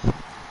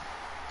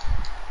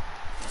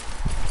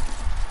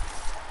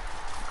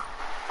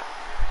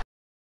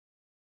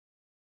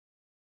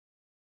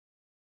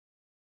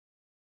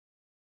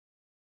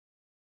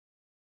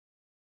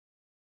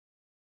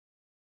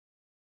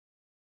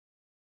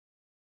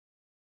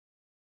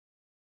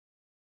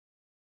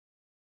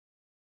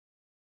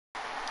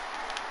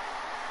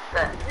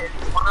 That is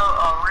one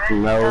of red.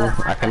 No,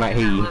 I cannot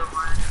hear you. You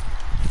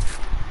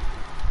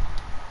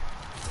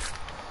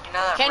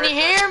know that Can you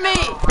rift hear me?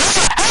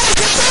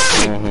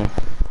 Mm-hmm.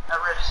 That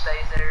rift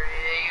stays there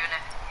even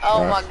if. Oh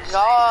Yeah. my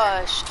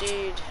gosh,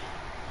 dude.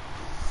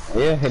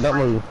 Yeah, it don't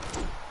move.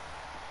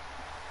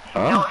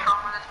 You know Huh? what's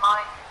wrong with this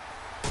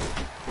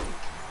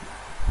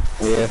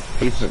mic? Yeah,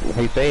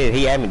 he said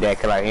he asked me that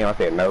cause I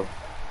said no.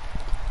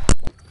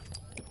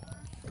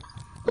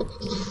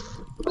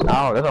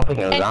 Oh, that's what I'm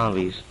thinking of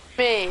zombies.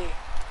 Me.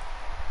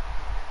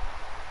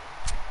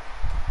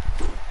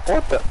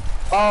 What the?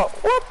 Oh,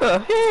 what the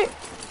heck?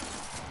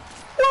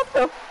 What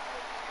the?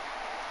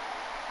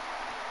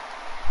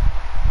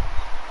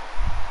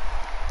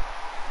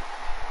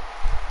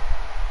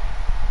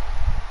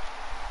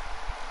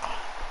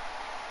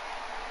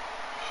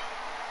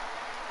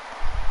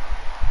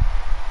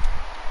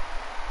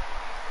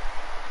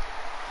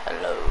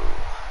 Hello.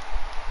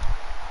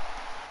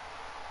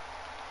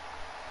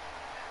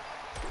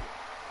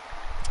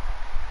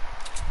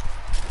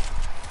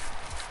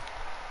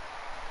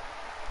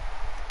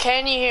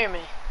 Can you hear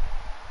me?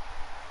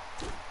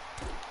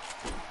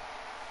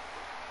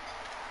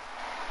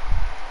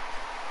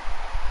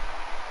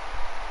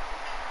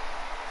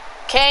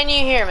 Can you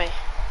hear me?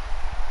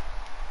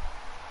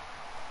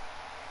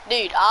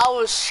 Dude, I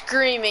was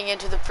screaming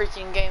into the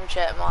freaking game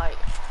chat mic.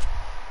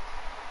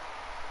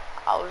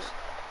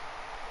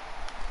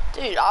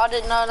 Dude, I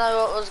did not know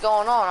what was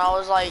going on. I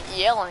was like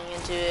yelling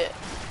into it.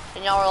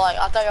 And y'all were like,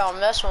 I thought y'all were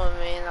messing with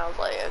me. And I was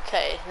like,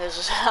 okay, this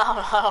is,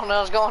 I don't know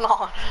what's going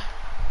on.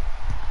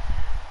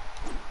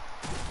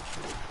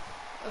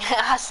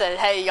 I said,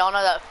 hey, y'all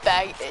know that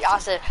fag. I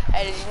said,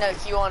 hey, did you know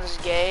Q1 is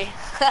gay?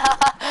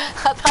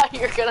 I thought you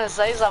were gonna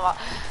say something.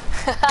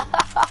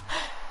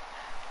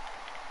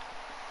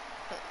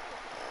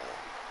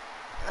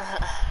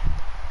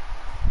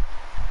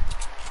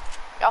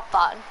 Y'all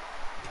fine.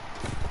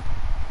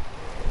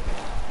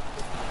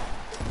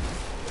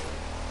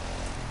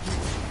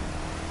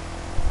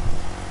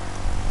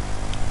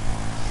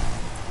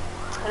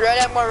 Right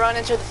up, we're running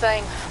into the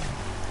thing.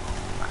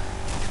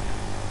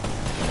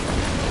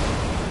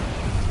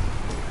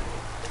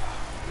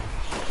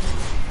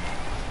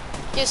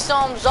 Get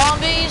some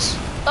zombies.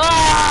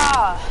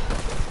 Ah!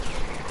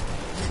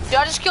 Dude,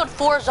 I just killed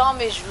 4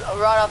 zombies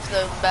right off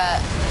the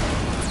bat.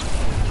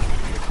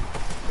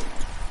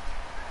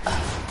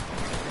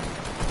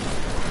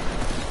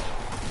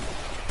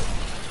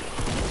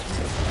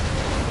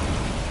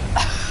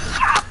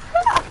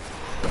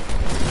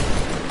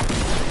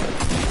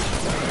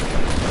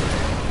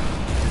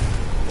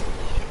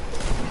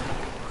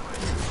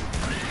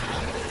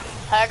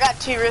 I got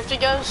 2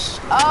 Riftigos.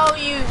 Oh,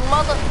 you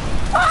mother...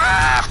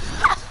 Ah!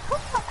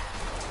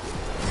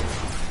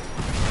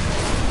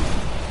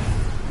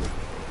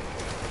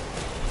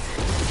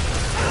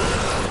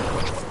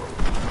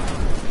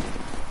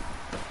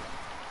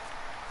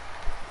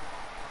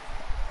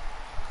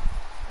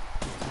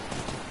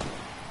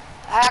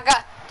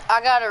 I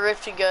got a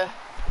Riftigo.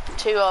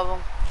 2 of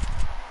them.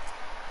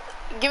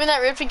 Give me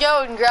that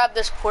Riftigo and grab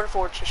this Port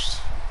Fortress.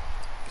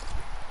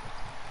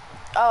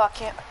 Oh, I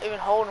can't even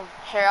hold him.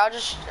 Here,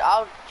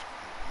 I'll...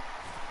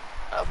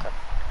 Okay.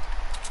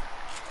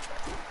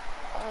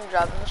 I'm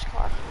driving this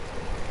car.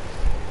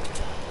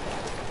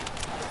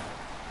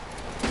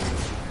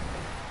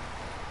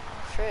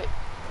 Oh, shit.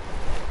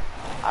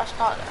 That's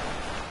not...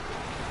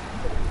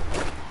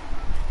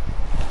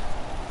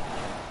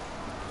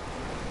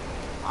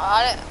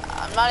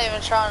 I'm not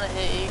even trying to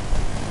hit you.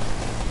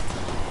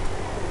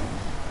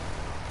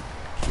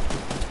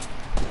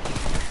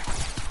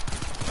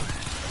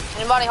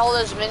 Anybody hold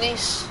those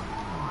minis?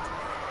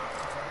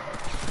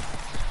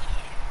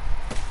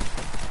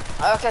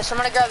 Okay, so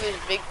I'm gonna grab these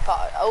big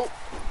pot. Oh,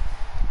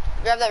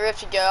 grab that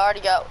Rifty Go. I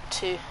already got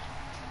 2.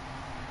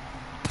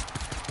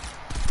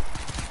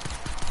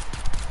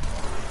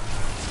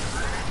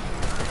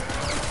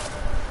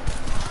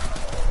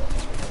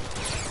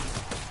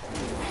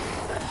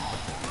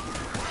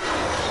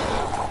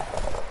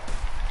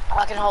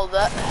 I can hold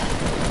that.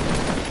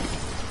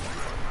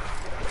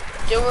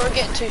 Dude, we're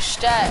getting too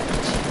stacked.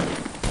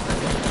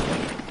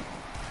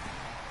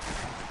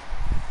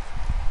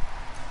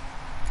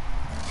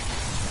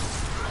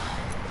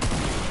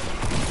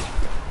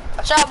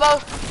 Watch out, Bo.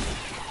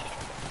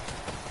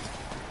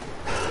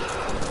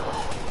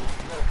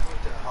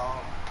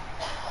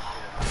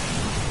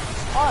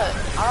 What?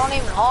 I don't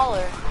even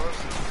holler.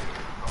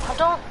 I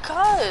don't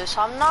cuss.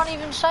 I'm not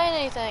even saying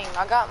anything.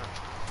 I got...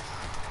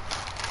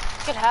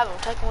 You can have them.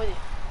 Take them with you.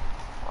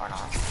 Or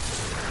not.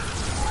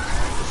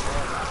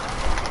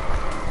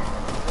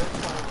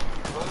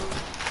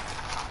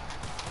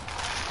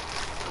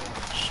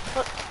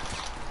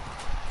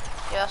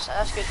 Yes,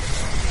 that's good.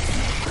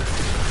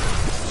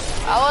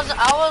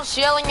 I was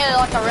yelling at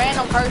like a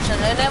random person,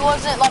 and it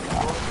wasn't like...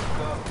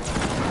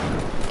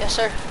 Yes,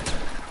 sir.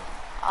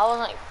 I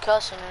wasn't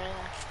cussing or anything.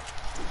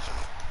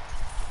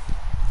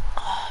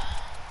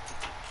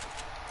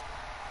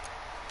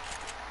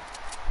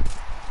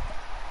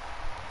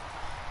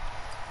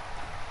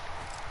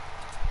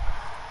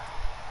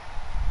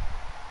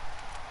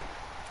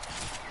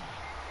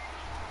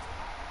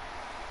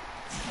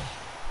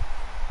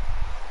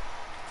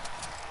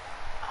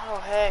 Oh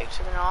heck,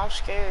 so now I'm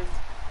scared.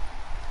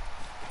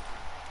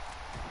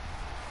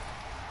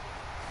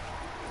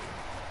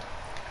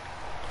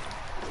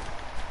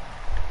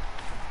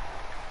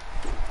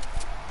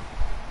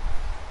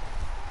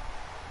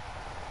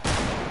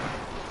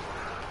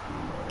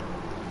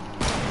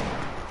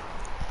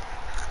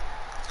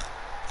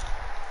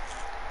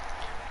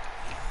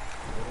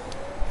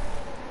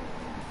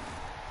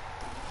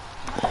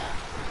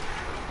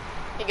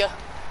 Here you go.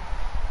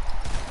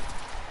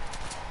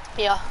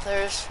 Yeah,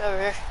 there's over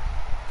here.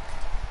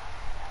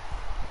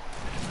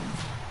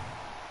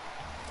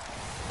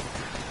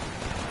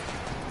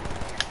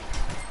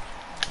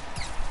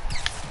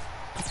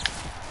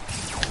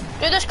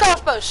 Dude, this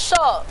crossbow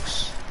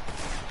sucks.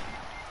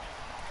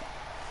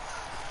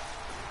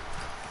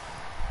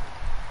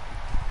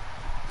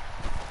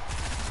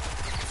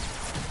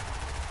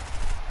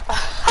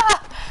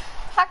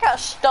 I got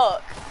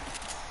stuck.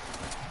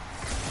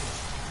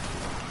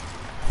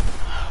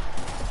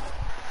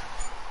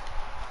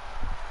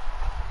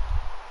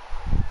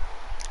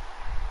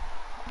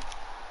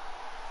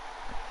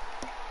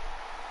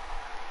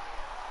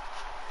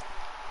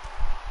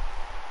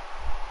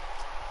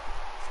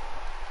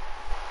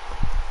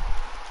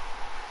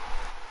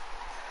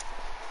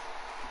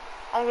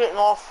 I'm getting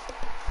off.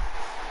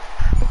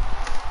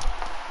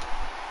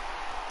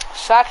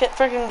 Second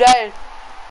freaking day.